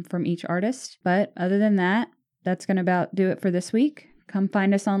album from each artist. But other than that, that's going to about do it for this week. Come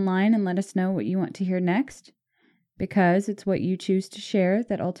find us online and let us know what you want to hear next, because it's what you choose to share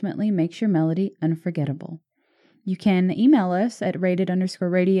that ultimately makes your melody unforgettable. You can email us at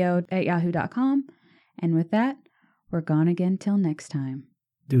rated_radio@yahoo.com. And with that, we're gone again till next time.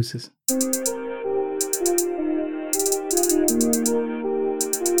 Deuces. Bye.